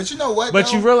 years. But you know what? But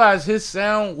though? you realize his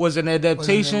sound was an real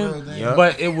adaptation, thing. Yup.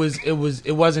 but it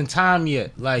wasn't time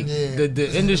yet. Like Yeah, the this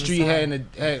is industry the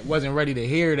time. wasn't ready to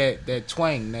hear that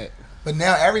twang. But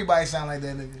now everybody sound like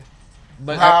that nigga.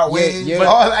 But Rod yeah, Wave, yeah.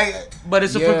 all like. But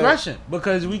it's a Yeah. progression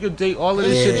because we could take all of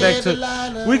this Yeah. shit back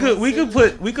to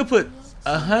we could put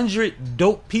 100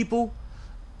 dope people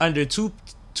under two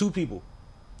people,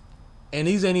 and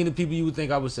these ain't even the people you would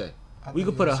think I would say. We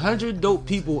could put 100 dope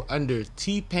people under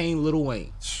T-Pain, Lil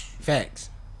Wayne. Facts.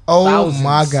 Oh Thousands,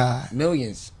 my god,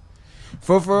 millions.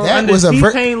 For that Under was a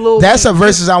T-Pain, Lil that's a Wayne.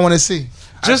 versus I want to see.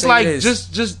 Just think like it is.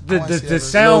 just I wanna see the that.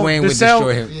 sound Lil Wayne the would sound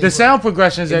destroy him. the sound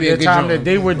progressions It'd at be a the good time joint, that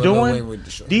they were but Lil Wayne doing. would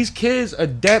destroy him. These kids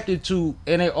adapted to,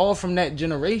 and they all from that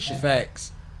generation.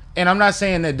 Facts. And I'm not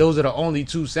saying that those are the only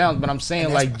two sounds, but I'm saying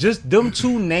And like just them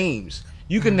two names.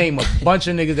 You can name a bunch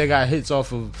of niggas that got hits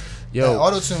off of That yo.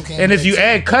 auto-tune came And if back you too.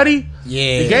 add Cuddy,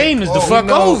 Yeah. the game is the Oh, fuck you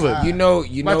know, over. You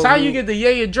know. By the time who- you get the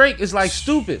Ye and Drake, it's like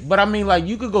stupid. But I mean, like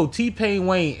you could go T-Pain,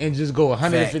 Wayne, and just go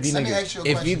 150 Facts. Let me niggas. ask you a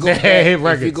if you question. go That back, hit if you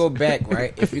records. go back,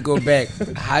 right? If you go back,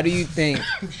 how do you think?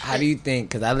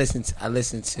 Because I listen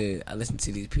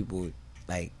to these people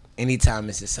like anytime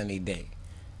it's a sunny day.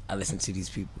 I listen to these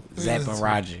people, Zap and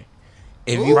Roger.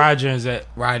 If you Roger and Zach,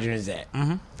 Roger and Zap,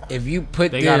 Mhm. if you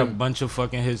put they them, got a bunch of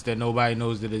fucking hits that nobody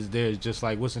knows that is theirs. Just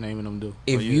like what's the name of them do?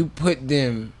 if But yeah. you put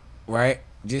them right,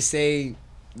 just say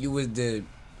you was to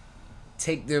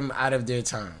take them out of their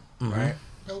time, right,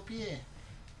 Dope, yeah.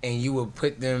 and you would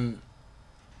put them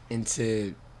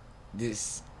into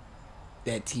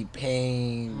that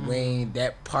T-Pain, Wayne,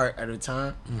 that part of the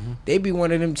time, they be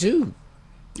one of them too.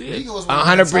 Yeah. Migos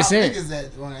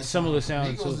 100%. Similar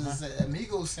sound, Migos, too, huh?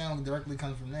 Migos sound directly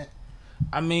comes from that.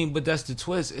 I mean, but that's the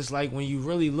twist. It's like when you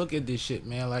really look at this shit,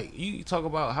 man. Like you talk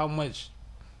about how much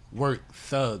work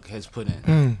Thug has put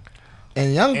in.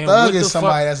 And Young And Thug what is the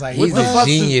somebody fuck- that's like, what He's the a fuck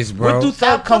do- genius, bro. What do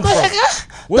Thug come from?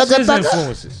 What's his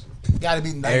influences? gotta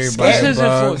be like Everybody, What's scat. his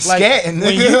bro. influence? Like Scatting,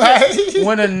 when, nigga.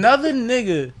 when another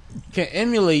nigga can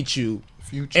emulate you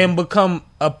Future. and become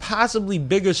a possibly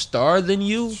bigger star than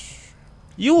you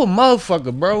a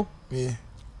motherfucker, bro. Yeah.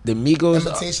 The Migos,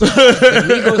 Imitation.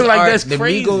 the Migos Like, are that's the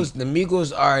crazy. Migos. The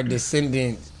Migos are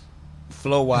descendants,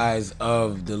 flow wise,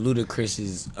 of the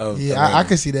Ludacris's of. Yeah, Atlanta. I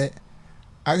can see that.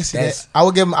 I can see That's- that. I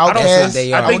would give him I don't Outkast. think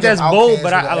they I are. think would give that's him bold, Outkast but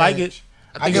with I an like edge.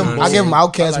 it. I give him it's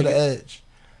Outkast I with like an it. edge.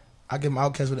 I give him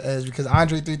Outkast with an edge because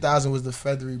Andre 3000 was the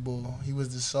feathery bull. He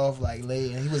was the soft like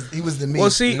lay, and he was the meat. Well,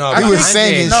 see, No, I but was think-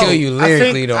 saying Andre no, kill you I think-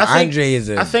 lyrically though. I think- Andre is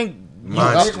a. I think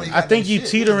monster. You I think got you that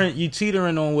shit, you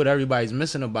teetering on what everybody's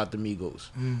missing about the Migos.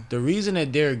 The reason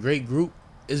that they're a great group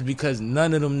is because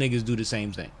none of them niggas do the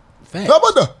same thing. Facts. How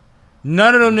about that?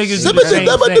 None of them niggas do Sippin' the shit, same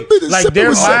never thing. the business, Like sippin' their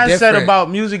was so mindset different. about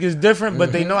music is different,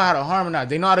 but they know how to harmonize.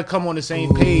 They know how to come on the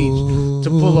same page to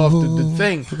pull off the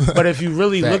thing. But if you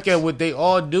really look Facts. at what they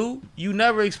all do, you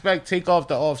never expect Take Off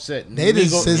the Offset. And They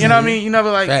just Migos- says- you know what I mean? You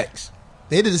never like. Facts.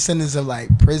 They the descendants of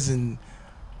like prison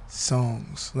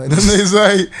songs. Like them niggas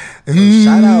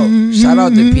like Shout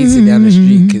out to Pizza down the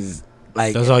street because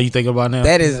like That's all you think about now.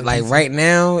 that is like right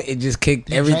now it just kicked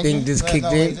You everything drinking? just No, kicked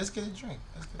no, wait, in. Just get a drink.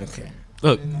 Let's get a drink. Okay.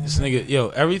 Look, this nigga, yo,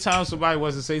 every time somebody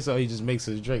wants to say something, he just makes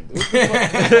us drink.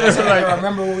 I like,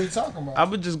 remember what we talking about. I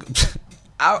would just.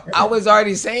 I was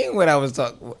already saying what I was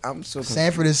talking. I'm so confused.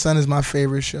 Sanford and Son is my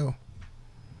favorite show.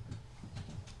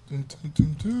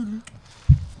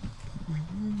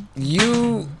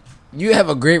 You have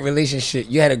a great relationship.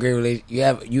 You had a great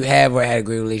you have or had a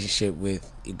great relationship with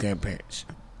your grandparents.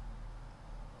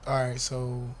 All right,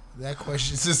 so that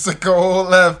question just took a whole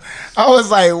left. I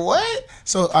was like, what?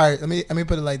 So all right, let me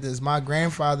put it like this. My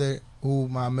grandfather, who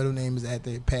my middle name is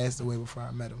after, passed away before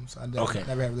I met him, so I never had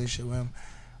a relationship with him.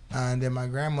 And then my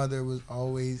grandmother was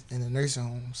always in a nursing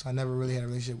home, so I never really had a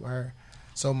relationship with her.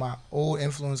 So my old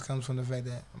influence comes from the fact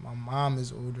that my mom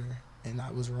is older and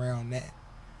I was around that.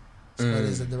 So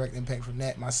there's a direct impact from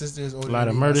that. My sister is older. A lot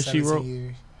of than me by Murder, She 17 Wrote?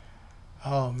 years.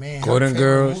 Oh man, Golden her favorite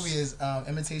Girls. movie is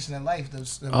Imitation of Life.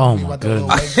 The Oh, movie my about the little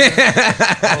goodness. white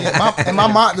girl. Yeah, my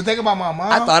mom. The thing about my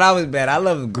mom. I thought I was bad. I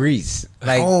love Grease.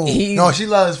 Like no, she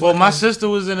loves. Well, my fucking- sister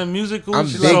was in a musical, I'm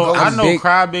so big. I I'm know big.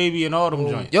 Crybaby and all them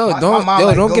joints. Yo, My don't mom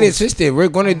like don't get it Ghost. twisted. We're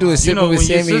gonna do a You Sipping know, when with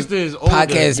your Sammy sister is older,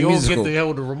 podcast you don't musical. get to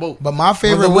hold the remote. But my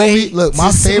favorite The way- movie. Look,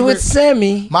 my Sipping with favorite.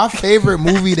 Sammy. My favorite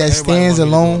movie that Everybody stands want me to do a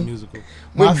alone. musical.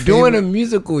 We're my doing a favorite-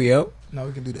 musical, yo. No,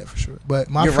 we can do that for sure. But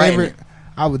my You're writing favorite. it.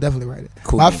 I would definitely write it.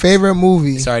 Cool. My favorite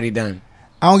movie. It's already done.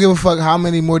 I don't give a fuck how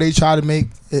many more they try to make.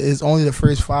 It's only the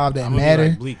first 5 that I'ma be matter.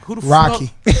 like, Bleak, who the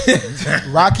Rocky.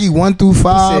 Rocky 1 through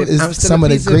 5 He said, "I'm is still some a of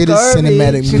the piece of greatest garbage."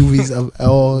 cinematic movies of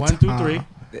all 1 through time.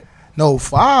 3. No,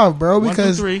 5, bro. 1 through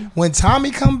Because 3. when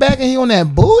Tommy come back and he on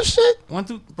that bullshit, 1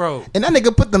 through, bro. and that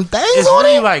nigga put them things It's on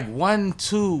really it. like 1,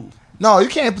 2. No, you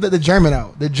can't put the German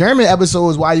out. The German episode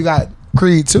is why you got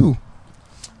Creed 2.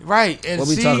 Right. And What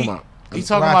we see, talking about? We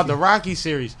talking Rocky. about the Rocky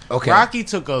series. Okay. Rocky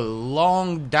took a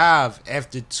long dive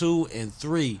after 2 and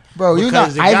 3. Bro, you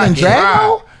got because it Ivan dry.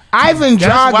 Drago? Ivan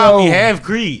That's why we Drago. have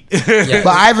Creed. Yeah.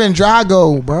 But Ivan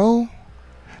Drago, bro.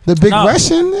 The big No.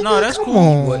 Russian? Nigga? No, that's Come cool.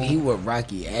 on. What he would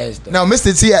Rocky ass though. No,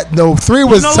 Mr. T. No, 3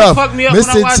 was You know tough. what fucked me up when I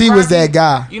Mr. watched T was Rocky? that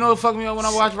guy. You know what fucked me up when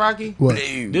I watched Rocky? What?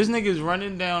 This nigga's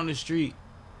running down the street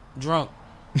drunk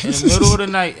in the middle of the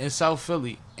night in South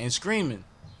Philly and screaming.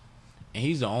 And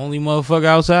he's the only motherfucker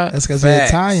outside. That's because they're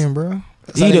Facts. Italian, bro.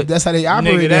 He That's how they Nigga,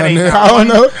 operate that down ain't there. not I don't one-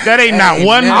 know. That ain't not Hey,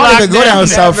 one never- I don't block even go down down.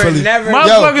 South Never, Philly. never.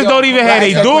 Motherfuckers Yo, don't even have ask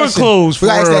their that door question. closed We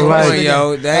for gotta ask that real. Come question. on,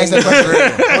 yo. That Ask ain't that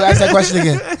question. We'll ask that question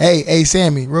again. Hey,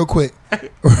 Sammy, real quick.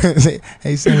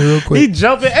 Hey, Sammy, real He quick.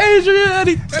 jumping, Adrian.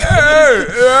 He He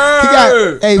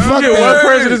got, hey, fuck get one that.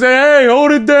 person to say, "Hey,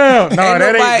 hold it down." No, Ain't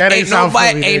that ain't South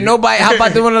Philly. Ain't nigga. nobody. How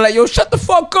about the one that like, yo, shut the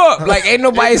fuck up? Like, ain't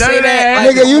nobody That say ain't- that.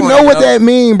 Like, Nigga, you come know on, what yo. that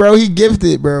mean, bro. He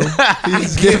gifted, bro.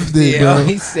 He's gifted, Yo, bro.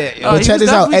 he said, yo, Oh, But he check was this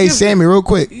out. definitely Hey, gifted. Sammy, real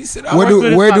quick. he said, I Where worked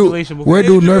with his population before.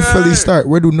 do North Adrian. Philly start?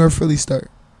 Where do North Philly start?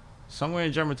 Somewhere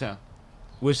in Germantown,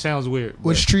 which sounds weird.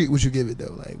 What but- street would you give it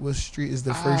though? Like, what street is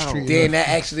the first I street? don't- then that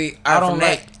actually, I don't from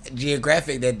like- that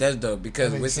geographic that does though,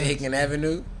 because That makes Wissahickon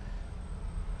Avenue.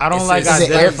 I don't It's- like it's- Is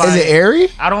it identifying. airy?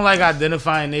 I don't like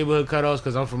identifying neighborhood cutoffs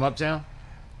because I'm from Uptown,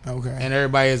 Okay. and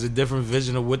everybody has a different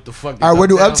vision of what the fuck. Is All right, where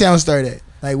do Uptown start at?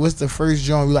 Like, what's the first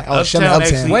joint? We like, oh, shut Uptown up,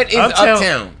 Uptown. actually- What is Uptown-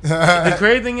 Uptown? The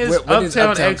crazy thing is, What is Uptown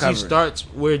Uptown actually cover? starts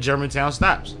where Germantown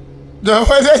stops. No,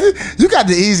 you got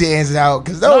the easy answer out,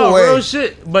 cause no, No, way. real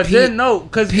shit. But P- then no,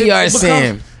 because PR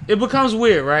Sam. it becomes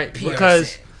weird, right? PR Because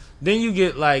Sam. then you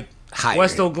get like Higher.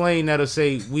 West Oak Lane that'll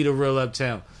say we the real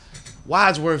Uptown.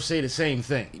 Wadsworth say the same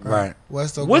thing. Right.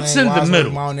 West Oak What's Lane, in the Wadsworth,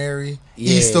 middle? Mount Airy,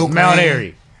 Yeah. East Oak Mount Lane,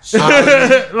 Airy.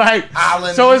 Island. Like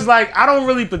Island. so it's like I don't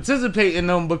really participate in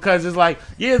them because it's like,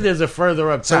 yeah, there's a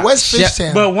further up So top. what's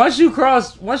Fishtown? But once you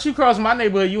cross my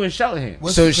neighborhood, you in Cheltenham.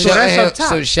 What's So Fish- that's Cheltenham. up top.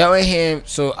 So Cheltenham.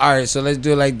 So all right. So let's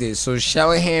do it like this. So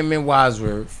Cheltenham and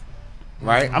Wadsworth,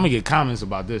 right? I'm gonna get comments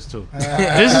about this too.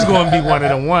 This is gonna be one of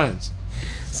the ones.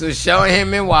 So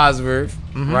Cheltenham and Wadsworth,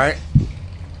 Mm-hmm. right?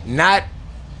 Not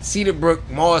Cedarbrook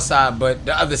Mall side, but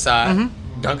the other side,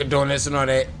 Mm-hmm. Dunkin' Donuts and all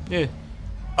that. Yeah.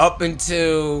 Up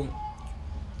until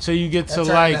So you get to That's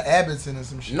like like Abbottson or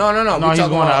some shit. no. No, we he's talking going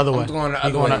the about- other way. I'm going the He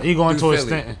other going- way. he going through towards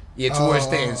Philly. Stanton. Yeah, towards Oh,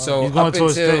 Stanton. oh, So he's going up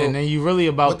towards until Stanton, and you really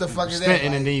about What the fuck is that, Stanton,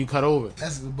 like- and then you cut over.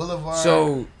 That's the Boulevard.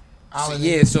 so Island.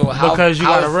 yeah. So how Because you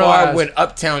how gotta far realize- would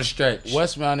Uptown stretch?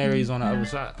 West Mount Airy is on the other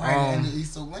side. Right, and the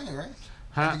East Oak Lane, right?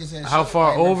 I How, think it's at how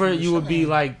far Shelton. over Right, you would be Shelton.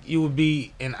 like you would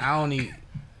be in Alney,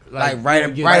 Like you right,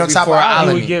 would get- right on top of before Allen. You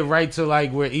Allen. would get right to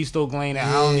like where East Oak Lane and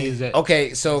Yeah. Alney is at.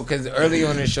 Okay, so because early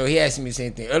on the show, he asked me the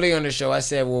same thing. Early on the show, I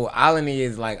said, "Well, Alany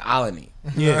is like Alany.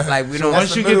 Yeah. Like we So don't.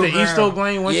 once the you get to middle East ground. Oak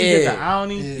Lane, once you Yeah. get to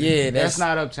Alney, Yeah, that's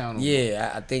not Uptown.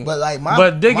 Yeah, I think. But like my,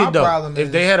 But dig my it though. problem If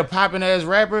is, they had a popping ass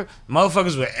rapper,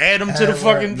 motherfuckers would add them to the Add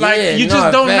fucking word. like. Yeah, you no,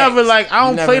 just don't facts. never like. I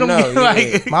You don't play them never know,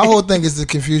 like. my whole thing is the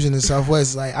confusion in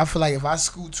Southwest. Like I feel like if I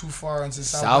scoot too far into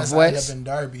Southwest, I end Southwest? up in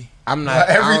Derby. I'm not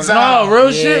Every I don't- time. No,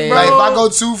 real shit, bro. Like if I go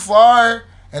too far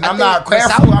And I I'm think- not but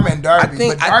careful. South- I'm in Derby, I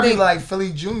think- but I Derby think like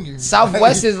Philly Junior.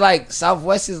 Southwest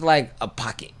is like a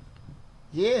pocket.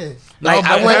 yeah. Like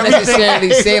but I wouldn't everything-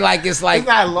 necessarily say like it's like It's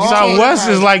not long. Southwest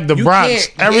is like the you Bronx.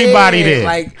 can't- Everybody yeah, there.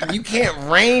 Like you can't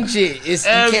range it. It's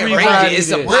you can't range Everybody it.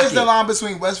 It's a there. Where's the pocket. line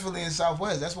between West Philly and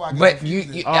Southwest? That's why I get But confused.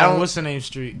 you I don't, what's the name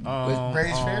street?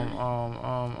 Brady's Ferry?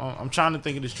 I'm trying to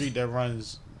think of the street that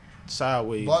runs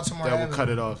sideways. Baltimore that Avenue. would cut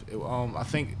it off. I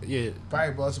think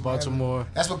probably Baltimore. Baltimore.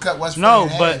 That's what cut West Philly. No, in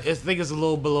but half. I think it's a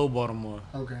little below Baltimore.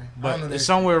 Okay. I But don't know it's that.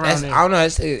 somewhere around that's, there. I don't know.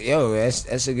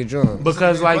 That's a good drawing.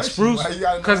 Because good like question. Spruce, Why you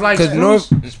gotta know? because like 'Cause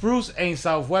Spruce, Spruce ain't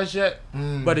Southwest yet,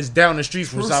 but it's down the street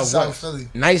from Spruce is Southwest. South Philly.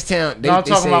 Nice town. They, No, I'm they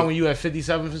talking say, about when you at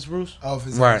 57th and Spruce. Oh, if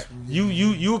it's Right. South-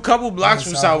 You a couple blocks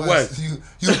from Southwest,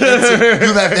 You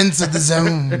left into the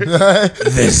zone.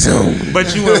 the zone.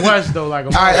 but you in West though. Like,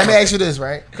 All right, let me ask you this,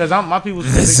 right? because my people's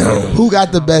from The Big zone. City. Who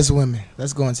got the best women?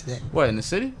 Let's go into that. What in the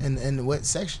city? In what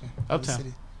section? of the Uptown.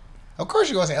 city? Of course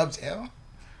you're gonna say uptown.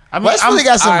 I mean, West Philly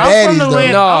got some I'm baddies from the though.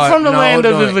 land. No, I'm from the no, land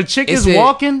of hold if on. a chick It's is a-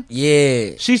 walking,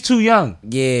 Yeah, she's too young.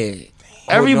 yeah.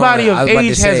 Everybody Hold on, I of was about to age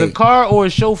has say, a car or a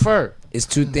chauffeur. It's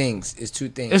two things. It's two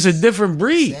things. It's a different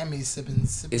breed. Sammy sipping.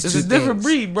 It's It's two a different things.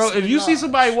 breed, bro. If you see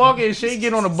somebody walking and she ain't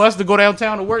get on a bus to go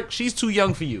downtown to work, she's too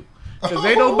young for you. Cause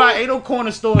ain't no corner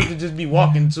stores to just be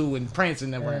walking to and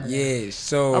prancing around. Yeah.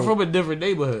 So I'm from a different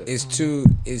neighborhood. it's two.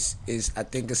 Is I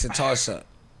think it's a toss up.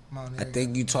 I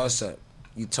think you toss up.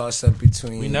 You toss up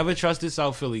between. We never trusted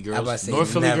South Philly I'm about girls. to say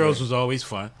North Philly never. girls was always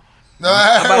fun.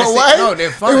 about to say, what? no,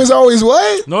 they're fun. It was always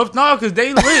what? No, cause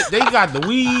they lit. They got the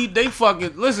weed. They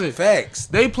fucking listen. Facts.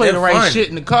 They play They're the right fun. shit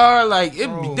in the car. Like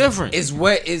it'd be different. It's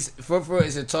what is for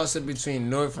it's a toss up between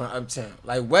North and Uptown.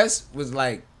 Like West was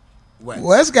like West.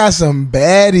 West got some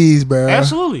baddies, bro.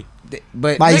 Absolutely.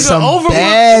 But Like Nigga, some Overbrook-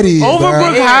 baddies,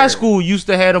 Overbrook bro. High School used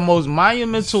to have the most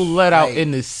monumental let out Like,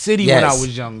 in the city when I yes.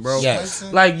 was young, bro. Yes.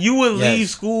 Like you would Yes. leave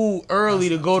school early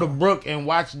to go to Brook and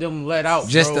watch them let out.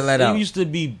 Just bro. to let it out. used to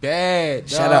be bad.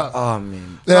 Shut dog. up. Oh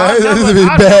man. Yeah, I'll it used to be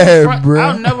I'll bad, front, bro.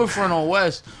 I'll never front on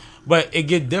West, but it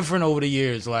get different over the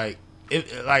years. Like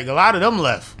like a lot of them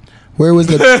left. Where was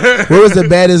the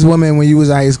baddest woman when you was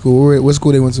in high school? What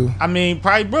school they went to? I mean,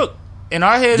 probably Brook. In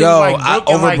our head, Yo, it was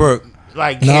like Brook and Overbrook.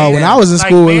 Like No, hands when down. I was in Like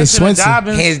school, it was Manson and Swenson.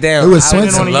 Dobbins. Hands down. It was I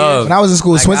Swenson. in love. When I was in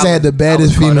school, Like, Swenson I had the was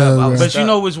baddest caught up. female, I bro. was But you stuck.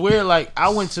 know what's weird? Like I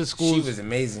went to schools. She was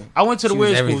amazing. I went to the She was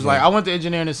weird schools. everything. Like I went to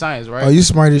engineering and science, right? Oh, you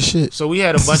smart as shit. So we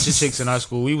had a bunch of chicks in our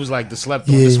school. We was like the slept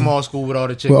on, Yeah. the small school with all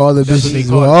the chicks. With all the That's what they bitches. With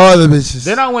called it. all the bitches.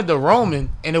 Then I went to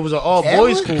Roman, and it was an all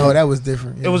boys school. Oh, that was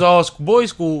different. Yeah. It was all boys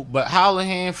school, but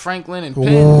Holohan, Franklin, and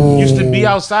Penn Whoa. used to be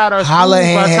outside our school.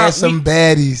 Holohan by the time had some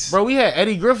baddies. Bro, we had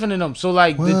Eddie Griffin in them. So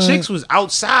like the What? chicks was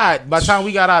outside by the time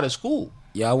we got out of school,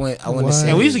 Yeah, I want What? to say.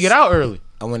 and we used to get out early.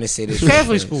 I want to say this.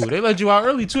 Catholic first. school, they let you out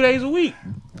early 2 days a week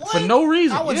for no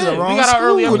reason. I went to Yeah, the wrong we got out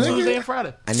early school, every nigga. Tuesday and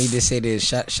Friday. I need to say this.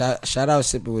 Shout out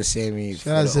Sipping with Sammy for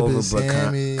Shout out the Sippin' with Overbrook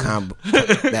Sammy.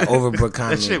 that Overbrook That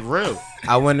comment. shit real.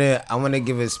 I wanna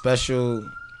give a special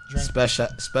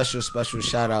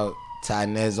shout out to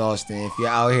Inez Austin. If you're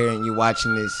out here and you're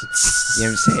watching this, you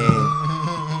know what I'm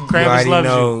saying? Kravis already loves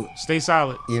know. you. Stay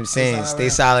solid. You know what I'm saying? Stay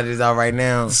solid is out right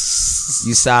now.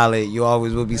 You solid. You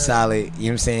always will be solid. You know what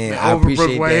I'm saying? I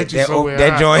appreciate Overbrook that. hit you That, somewhere.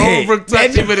 that joint hit. Overbrook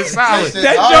touched you, but it's solid. That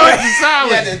That Oh, joint It's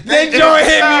solid. That joint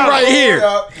hit me right here. You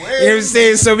know what I'm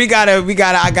saying? So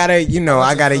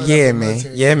I gotta, yeah,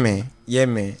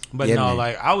 man. But Yeah, no, man.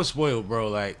 like I was spoiled, bro.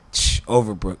 Like,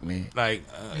 Overbrook, man. like.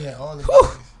 Yeah, all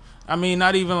the I mean,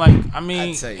 not even like. I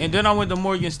mean, I tell you. and then I went to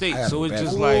Morgan State, I got so a it's bad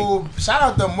just one. like Ooh, shout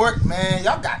out to Mork, man.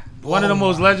 Y'all got one of the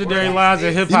most legendary lines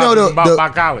in hip You hop know about my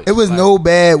college. It was Like, no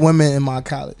bad women in my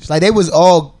college. Like they was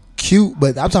all cute,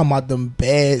 but I'm talking about them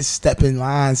bad stepping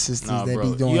line sisters Nah, that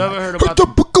bro. be doing. You ever like, heard about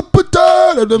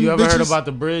the- you You ever heard about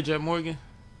the bridge at Morgan?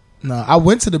 No, I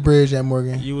went to the bridge at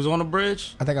Morgan. You was on the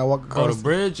bridge. I think I walked Oh, across. the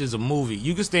bridge is a movie.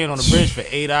 You can stand on the bridge for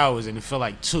 8 hours and it feel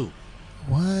like 2.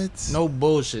 What? No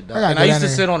bullshit, dog. I gotta And go I used down to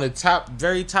there. sit on the top,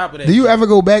 very top of that. Do you shit. ever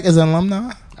go back as an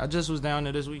alumni? I just was down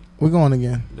there this week. We're going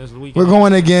again. This weekend. We're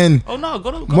going again. Oh no,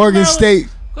 go to Morgan Maryland. State.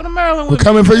 Go to Maryland. We're With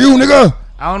coming me. for you, nigga.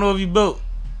 I don't know if you built.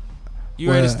 You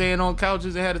ready to What? stand on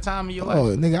couches ahead of time in your life?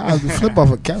 Oh, nigga, I would flip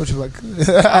off a couch if I could.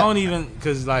 I don't even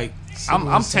cause like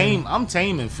I'm tame. I'm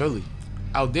tame in Philly.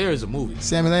 Out there is a movie.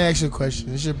 Sammy, let me ask you a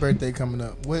question. It's your birthday coming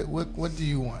up. What do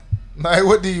you want? Like,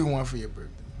 what do you want for your birthday?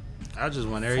 I just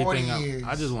want 40 everything. years.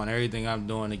 I just want everything I'm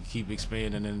doing to keep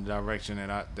expanding in the direction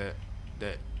that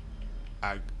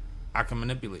I can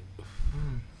manipulate.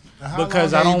 How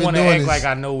Because long I have you don't been want to doing act this? like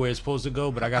I know where it's supposed to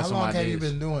go, but I got How some long have you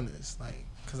ideas. been doing this? Like,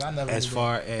 because I never. As did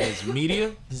far as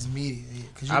media, this media,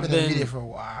 because I've you've been in been- media for a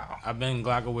while. I've been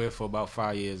Glockaware for about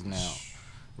 5 years now.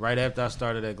 right after I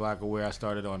started at Glockaware, I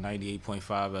started on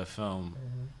 98.5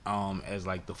 FM as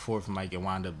like the fourth mic. It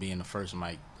wound up being the first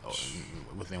mic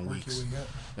within weeks.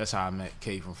 That's how I met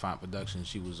Kay from Font Productions.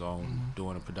 She was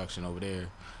doing a production over there.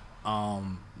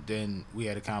 Then we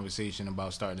had a conversation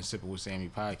about starting the Sippin' with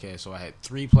Sammy podcast. So I had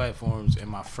 3 platforms in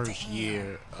my first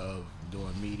year of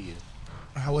doing media.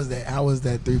 How was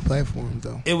that 3 platforms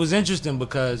though? It was interesting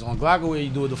because on Glockaware you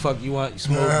do what the fuck you want. You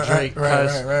smoke, drink,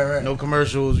 cuss, no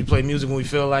commercials. We play music when we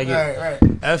feel like it. Right.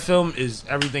 FM is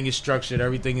everything is structured.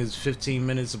 Everything is 15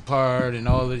 minutes apart, and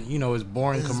all the it's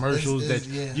boring commercials that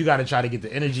you got to try to get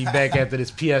the energy back after this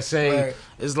PSA. Right.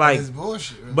 It's like it's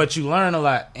bullshit. Right? But you learn a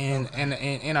lot, and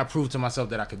I proved to myself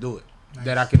that I could do it. Nice.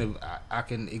 That I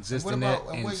can exist in that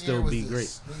and still be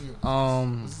great.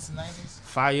 Was this the 90s?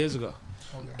 5 years ago.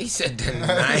 Okay. He said the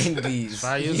 90s.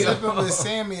 5 years ago. Sippin' with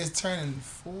Sammy is turning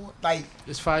 4. Like,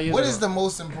 it's 5 years What ago. is the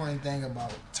most important thing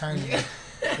about turning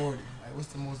 40? Like, what's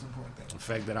the most important thing? The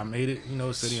fact that I made it,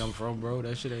 city I'm from, bro.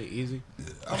 That shit ain't easy.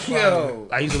 Yo,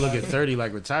 I used to look at 30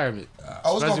 like retirement.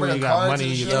 I was Especially gonna when bring you a got card money to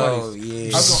in the your show. 20s.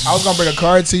 yeah. I was gonna bring a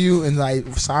card to you and like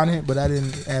sign it, but I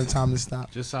didn't have time to stop.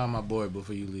 Just sign my board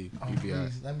before you leave. You be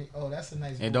alright. That's a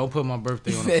nice. And board. don't put my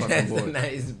birthday on the fucking That's a board.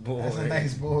 nice boy. That's a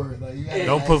nice board. Like, you got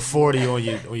Don't put 40 on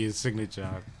your signature.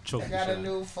 I'll choke I the got shit a out.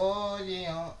 new 40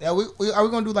 on. Yeah, are we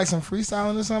gonna do like some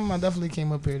freestyling or something? I definitely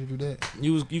came up here to do that.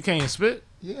 You can't spit?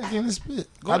 Yeah, I came to spit.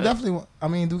 Go I ahead. definitely want. I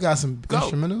mean, do we got some Go.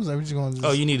 instrumentals? Or we just gonna?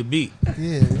 Oh, you need a beat.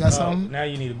 Yeah, we got something. Now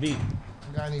you need a beat.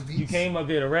 We got any beats? You came up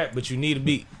here to rap, but you need a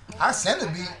beat. I sent a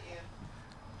beat.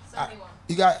 Send me one.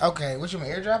 You got okay? What you want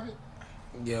me to airdrop it?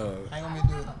 Yo, I ain't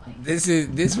gonna do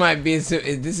it. this might be this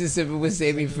is Sippin' with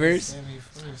Sammy first. Sammy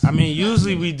first. I mean,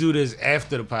 usually we do this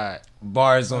after the pod.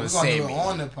 Bars We're on gonna do Sammy. it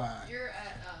on the pod. You're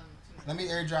at Let me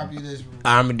airdrop you this.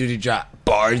 I'm gonna do the drop.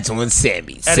 Bars on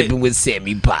Sammy. Sippin' with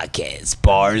Sammy podcast.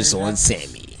 Bars on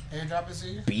Sammy. Airdrop it to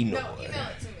you. Be no, no. email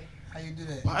it to me. How you do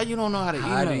that? Why you don't know how to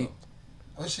How do email? you-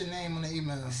 What's your name on the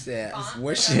email?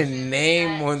 What's your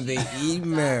name on the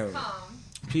email?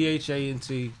 PHANT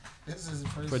This is the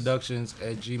first productions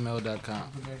at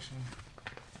gmail.com. production.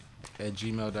 At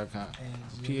gmail.com.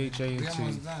 And PHANT. We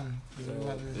almost done.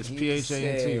 It's He PHANT,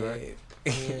 said- right?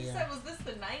 Yeah, He yeah. said, was this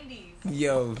the 90s?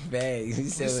 Yo, bags. He We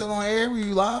said, still on air? We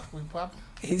live? We popping?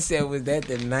 he said, was that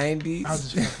the 90s? I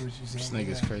was just fucking with you. This Sam.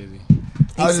 nigga's crazy.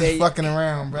 I was He just said- fucking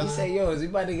around, He brother. said, yo, is we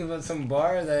about to give us some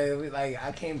bars? Like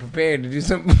I came prepared to do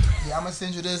something. Yeah, I'm gonna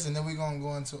send you this, and then we gonna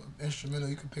go into instrumental.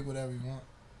 You can pick whatever you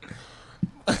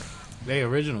want. They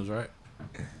originals, right?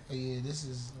 Hey, yeah, this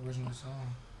is original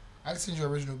song. I can send you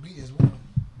original beat as well.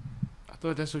 I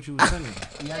thought that's what you were sending.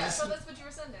 Yeah, Yeah, this, so that's what you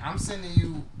were sending. I'm sending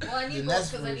you Well, I the need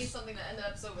next both because I verse. need something to end the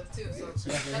episode with too. So so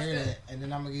you that's can hear good. that, and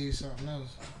then I'm gonna give you something else.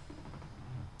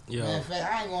 Yo, Matter of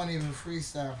fact, I ain't gonna even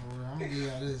freestyle for real. I'm gonna give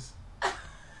y'all this.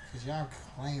 Cause y'all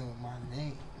playing with my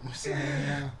name. I'm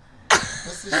saying,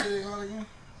 what's this shit called again?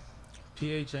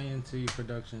 PHANT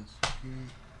productions.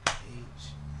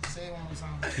 Say it one more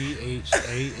time.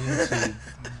 PHANT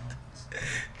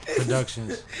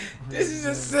productions. This is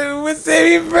just Sippin' with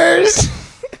Sammy first.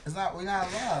 It's not. We're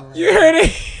not live. Right? You heard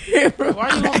it.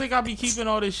 Why you don't think I be keeping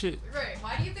all this shit? Right.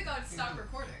 Why do you think I'd stop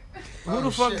recording? Who Oh,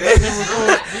 the fuck shit. doesn't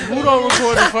record? Who don't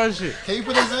record the fun shit? Can you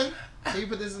put this in? Can you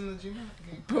put this in the Gmail?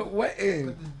 Can you Put what in?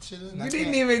 put the shit in? You I didn't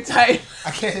can't- even type.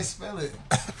 I can't spell it.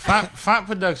 Font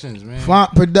Productions, man.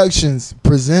 Font Productions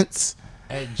presents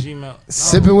At Gmail. No.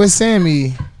 Sippin' with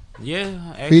Sammy,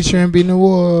 Yeah, actually, featuring B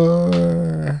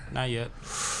Noir not yet.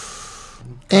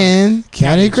 and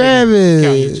County Count your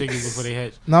Kravitz. chickens before they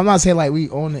hatch. No, I'm not saying like we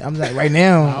own it. I'm like right I'm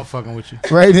now. fucking with you.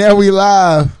 Right now we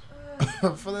live.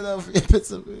 Philadelphia,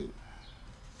 Pennsylvania.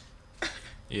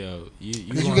 Yo, you Did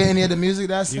you gonna, get any of the music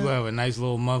that I you sent? gonna have a nice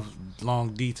little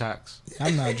month-long detox.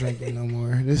 I'm not drinking no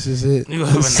more. This is it. You gonna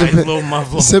have a nice Sipping- little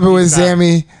month-long Sipping with detox.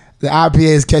 Sammy. The IPA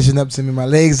is catching up to me. My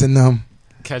legs are numb.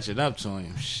 Catching up to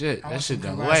him. Shit, I that want shit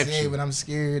some done lapped Courvoisier, you. but I'm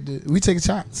scared. We take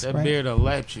shots. That right? beer done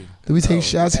lapped you. Do we take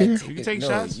shots here? You can take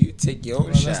shots. You take your own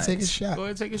Well, shots. let's take a shot. Go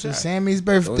ahead, take a It's shot. Sammy's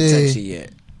Don't touch birthday. it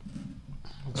yet.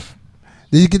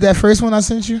 Did you get that first one I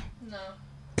sent you? No.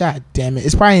 God damn it.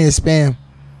 It's probably in spam.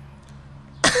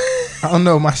 I don't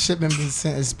know. My shipment been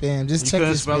sent as spam. Just You check your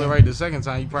couldn't spell spam. it right the second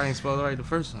time. You probably ain't spelled it right the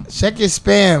first time. Check your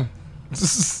spam.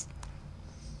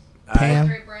 Pam.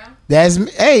 Great Brown. That's me.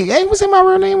 Hey, what's my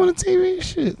real name on the TV?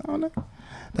 Shit. I don't know.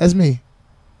 That's me.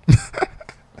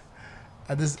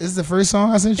 This is the first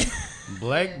song I sent you.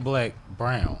 Black, brown.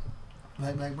 Black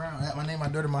Brown. My name, my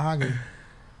daughter, Mahogany.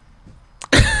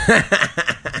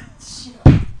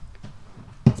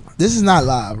 This is not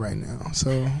live right now,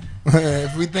 so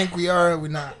if we think we are, we're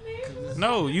not. 'Cause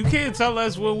No, you can't tell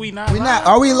us when we not. We live. not.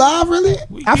 Are we live really?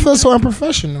 We I feel keeping so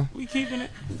unprofessional. We keeping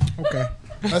it. Okay,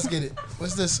 let's get it.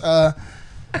 What's this?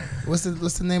 What's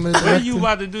the name of the What director? you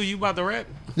about to do? You about to rap?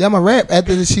 Yeah, I'm a rap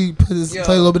after she put this,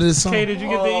 play a little bit of the song. Kay, did you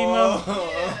get the email?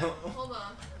 Hold on.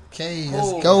 K,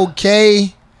 let's go,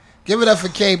 K. Give it up for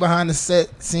K behind the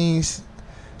set scenes.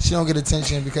 She don't get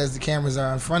attention because the cameras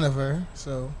are in front of her.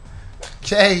 So,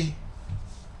 K,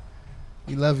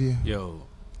 we love you. Yo,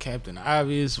 Captain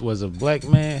Obvious was a black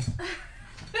man.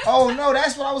 Oh no,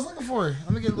 that's what I was looking for. Let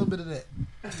me get a little bit of that.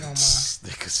 If you don't mind.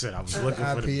 Nigga said I was looking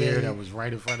for the IPA. beer that was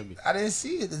right in front of me. I didn't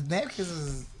see it. The napkins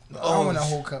is. I want a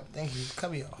whole cup. Thank you.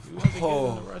 Cut me off. You wasn't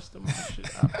getting the rest of my shit.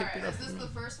 I picked it up Is this for me. the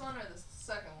first one or the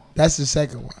second one? That's the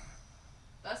second one.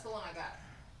 That's the one I got.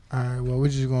 All right. Well, we're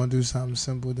just gonna do something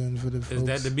simple then for the folks. Is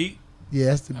that the beat? Yeah,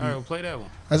 that's the beat. All right, well, play that one.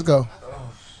 Let's go.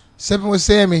 Sipping with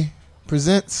Sammy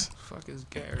presents. Fuck is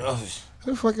Gary?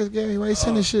 Who the fuck is Gary? Why you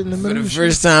sending shit in the For middle the of the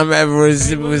first time ever on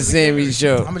Sipping with Sammy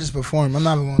show. I'm gonna just perform. I'm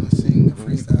not even going to sing the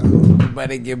freestyle. About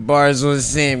to get bars on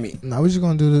Sammy. No, we're just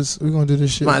gonna do this. We're gonna do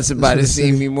this shit. Sponsored This by for the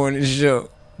city. Sammy Morning Show.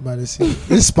 By the city.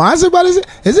 It's sponsored by the city?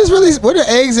 Is this really? What are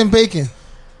eggs and bacon?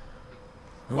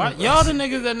 Why, y'all the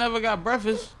niggas that never got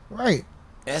breakfast. Right.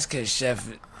 That's because Chef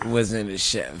wasn't a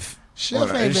chef. Chef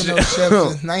Hold on, ain't been no Chef- chef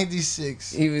since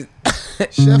 '96. He was.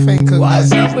 Chef ain't cooked Why is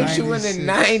since that with you in the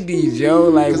 96. '90s, yo?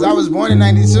 Like, Because I was born in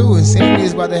 '92 and Sammy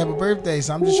is about to have a birthday,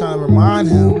 so I'm just trying to remind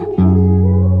him.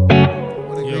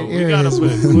 What a Yo, great we era gotta this put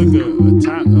was. a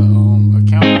account on this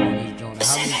joint.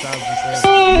 How many times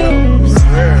you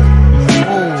said?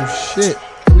 Oh shit!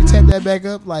 Can we tap that back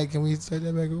up? Like, can we take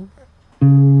that back up?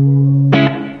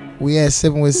 We had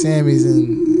Sipping with Sammy's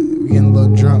and we getting a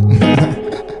little drunk.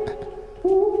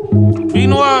 Be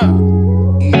Noir.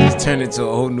 he just turned into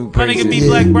a whole new My nigga person. be Yeah.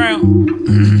 Black Brown.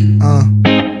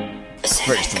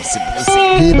 First on Sipping with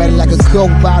Sammy. Your body like a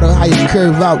coke bottle, how you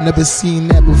curve out, never seen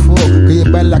that before. Girl,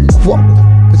 your body like a quarter,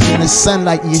 but you in the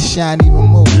sunlight and you shine even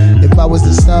more. If I was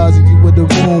the stars and you were the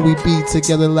moon, we'd be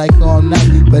together like all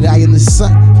night. But I in the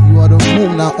sun, you are the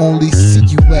moon, I only see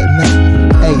you at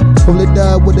night. Hey, pull it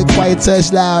up with a quiet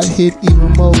touch, loud hit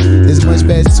even more. It's much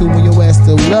past 2 when your ass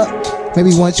still up.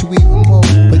 Maybe want you even more,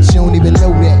 but you don't even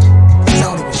know that. I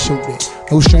don't even show that.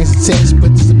 No strings attached, but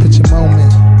just a picture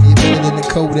moment. You're better than the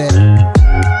Kodak.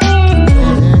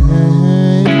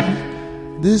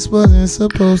 This wasn't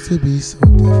supposed to be so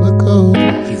difficult.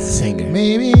 He's a singer.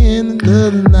 Maybe in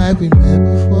the night we met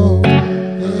before.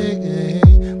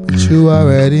 But you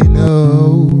already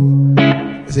know.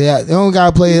 See, I don't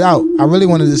gotta play it out. I really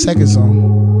wanted the second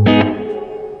song.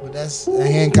 But that's a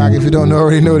Hancock. If you don't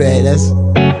already know that, that's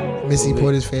Missy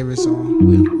Porter's favorite song.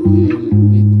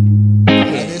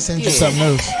 Yeah, this into something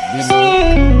else.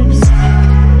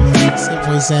 Except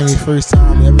for Sammy, first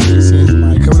time ever to see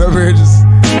somebody coming over here just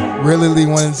really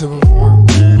wanting to perform.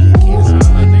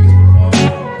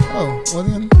 Oh, well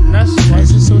then, why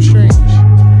is it so strange?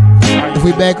 If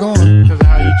we back on. Because of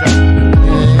how you try to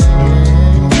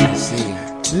Yeah, See,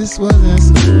 this wasn't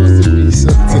supposed to be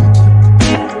something.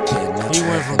 He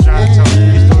went from trying to tell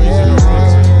me these stories to the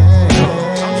wrong.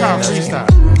 I'm trying to freestyle.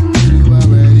 You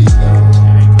already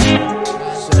know.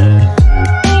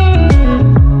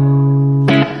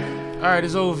 Alright,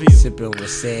 it's over for you. Sipping with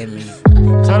Sammy.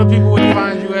 Tell the people where to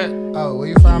find you at. Oh, where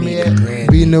you find me at? Grand.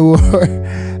 Be Noir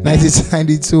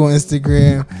 1992 on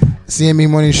Instagram. CME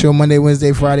Morning Show Monday,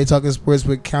 Wednesday, Friday, talking sports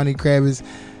with County Kravitz,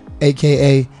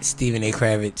 aka Stephen A.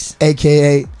 Kravitz.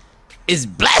 aka It's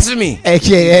blasphemy.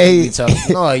 aka You talk,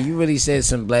 no, you really said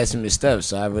some blasphemous stuff,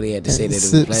 so I really had to say that it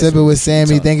was blasphemy. Sipping with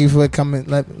Sammy. Talk. Thank you for coming.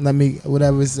 Let me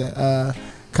whatever it's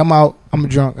come out. I'm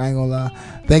drunk. I ain't gonna lie.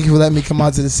 Thank you for letting me come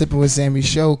out to the Sipping with Sammy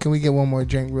show. Can we get one more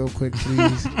drink real quick,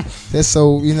 please? That's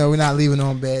so we're not leaving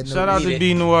on bad. Shout out need to it.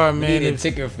 B Noir, We man. need a If,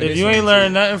 ticker for if this you one, ain't too.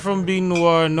 learned nothing from B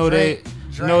Noir, know Drink.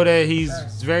 that he's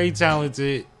very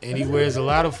talented and he wears a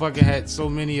lot of fucking hats. So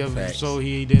many of them. Facts. So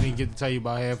he didn't get to tell you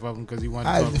about half of them because he wanted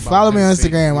to talk about Follow me on Penn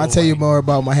State, Instagram. I'll Lil tell you Wayne. more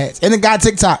about my hats. And it got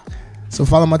TikTok. So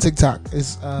follow my TikTok.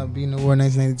 It's Be Noir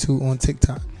 1992 on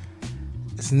TikTok.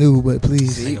 It's new, but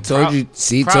please. See, Nigga, told proud- you.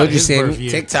 See, proud told of you, his Sammy. birth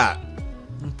year. TikTok.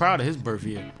 I'm proud of his birth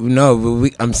year. No,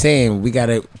 but I'm saying we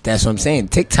gotta. That's what I'm saying.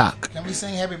 TikTok. Can we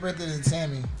sing happy birthday to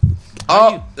Sammy?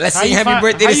 Oh, let's How sing you happy find-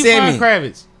 birthday how to you Sammy. find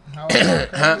Kravitz?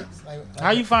 Huh? How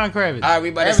you find Kravitz? All right, we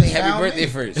about to Kravitz sing happy found birthday me.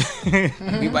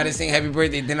 first. We about to sing happy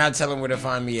birthday, then I'll tell them where to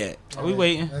find me at. Are we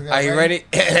waiting? Are you ready?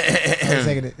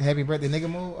 Happy birthday, nigga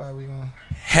move? Or are we going?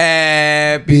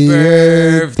 Happy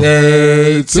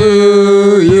birthday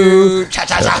to you. Cha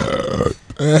cha cha.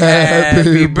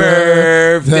 Happy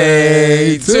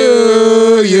birthday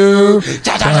to you.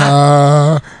 Cha cha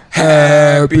cha.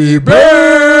 Happy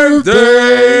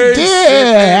birthday, dear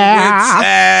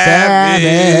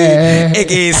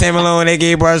aka Sam Malone,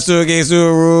 aka Barstool, aka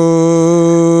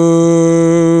Subaru.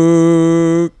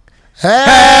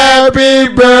 Happy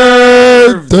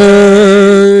birthday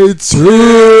to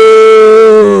you.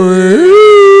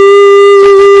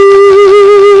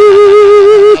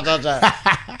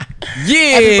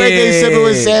 Yeah. Happy birthday, Sipping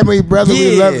with Sammy, brother.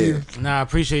 We love you. Nah, I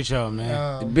appreciate y'all,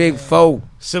 man. The big foe.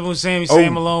 Sipping with Sammy,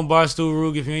 Sam Malone, Barstool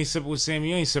Rug. If you ain't sipping with Sammy,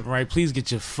 you ain't sipping right. Please get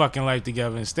your fucking life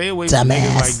together and stay away from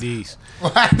niggas like these.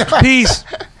 Peace.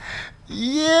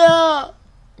 Yeah.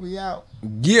 We out.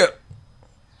 Yeah.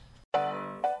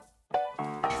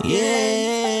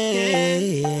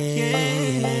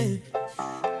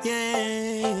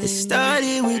 It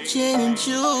started with gin and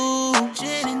juice.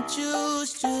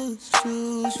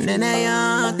 Then that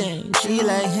young thing, she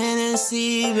like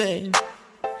Hennessy, babe.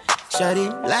 Shorty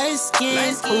light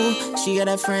skin, ooh. She got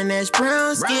a friend that's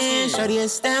brown skin. Shorty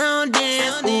astounding,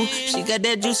 ooh. She got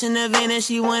that juice in the vein and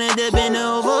she wanted to bend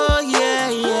over, yeah.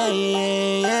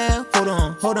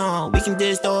 Hold on, we can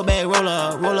just throw it back, roll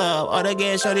up. All the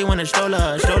gas, shorty wanna stroll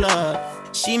up.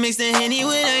 She mixed the Henny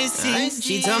with iced tea.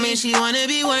 She told me she wanna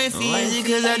be wifey. Is it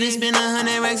cause I just spent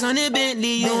 100 racks on the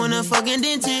Bentley? You wanna fucking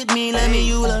then tip me, let me,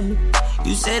 you love me.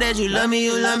 You say that you love me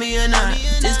or not.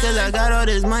 Just cause I got all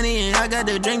this money and I got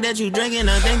the drink that you drinking,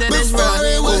 I think that it's right. Before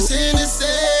it was Hennessy,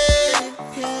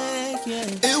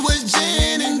 it was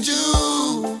gin and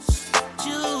juice.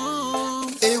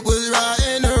 It was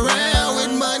riding around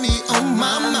with money on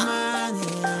my mind,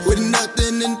 with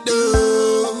nothing to do.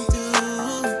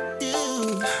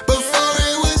 Before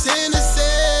it was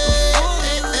Hennessy,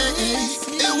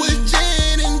 it was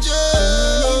gin and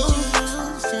juice.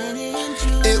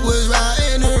 It was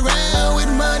riding around with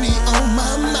money on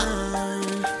my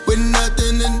mind, with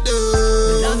nothing to do.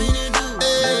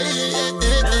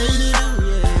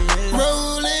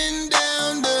 Rolling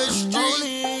down the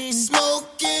street,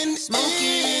 smoking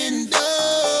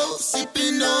indo,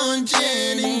 sipping on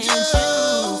gin and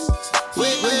juice.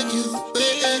 Where you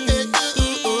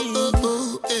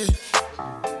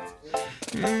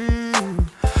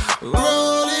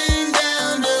rolling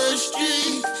down the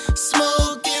street,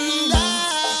 smoking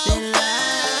loud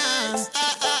packs.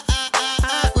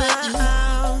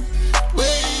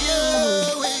 Where you?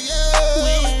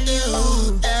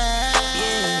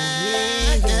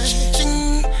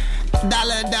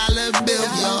 Dollar bill,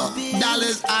 y'all.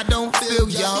 Dollars I don't feel,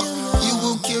 y'all. You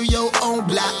will kill your own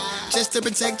block just to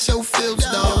protect your fields,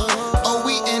 dog. Oh,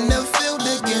 we in the field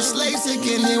against slaves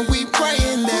again, and we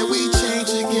praying that we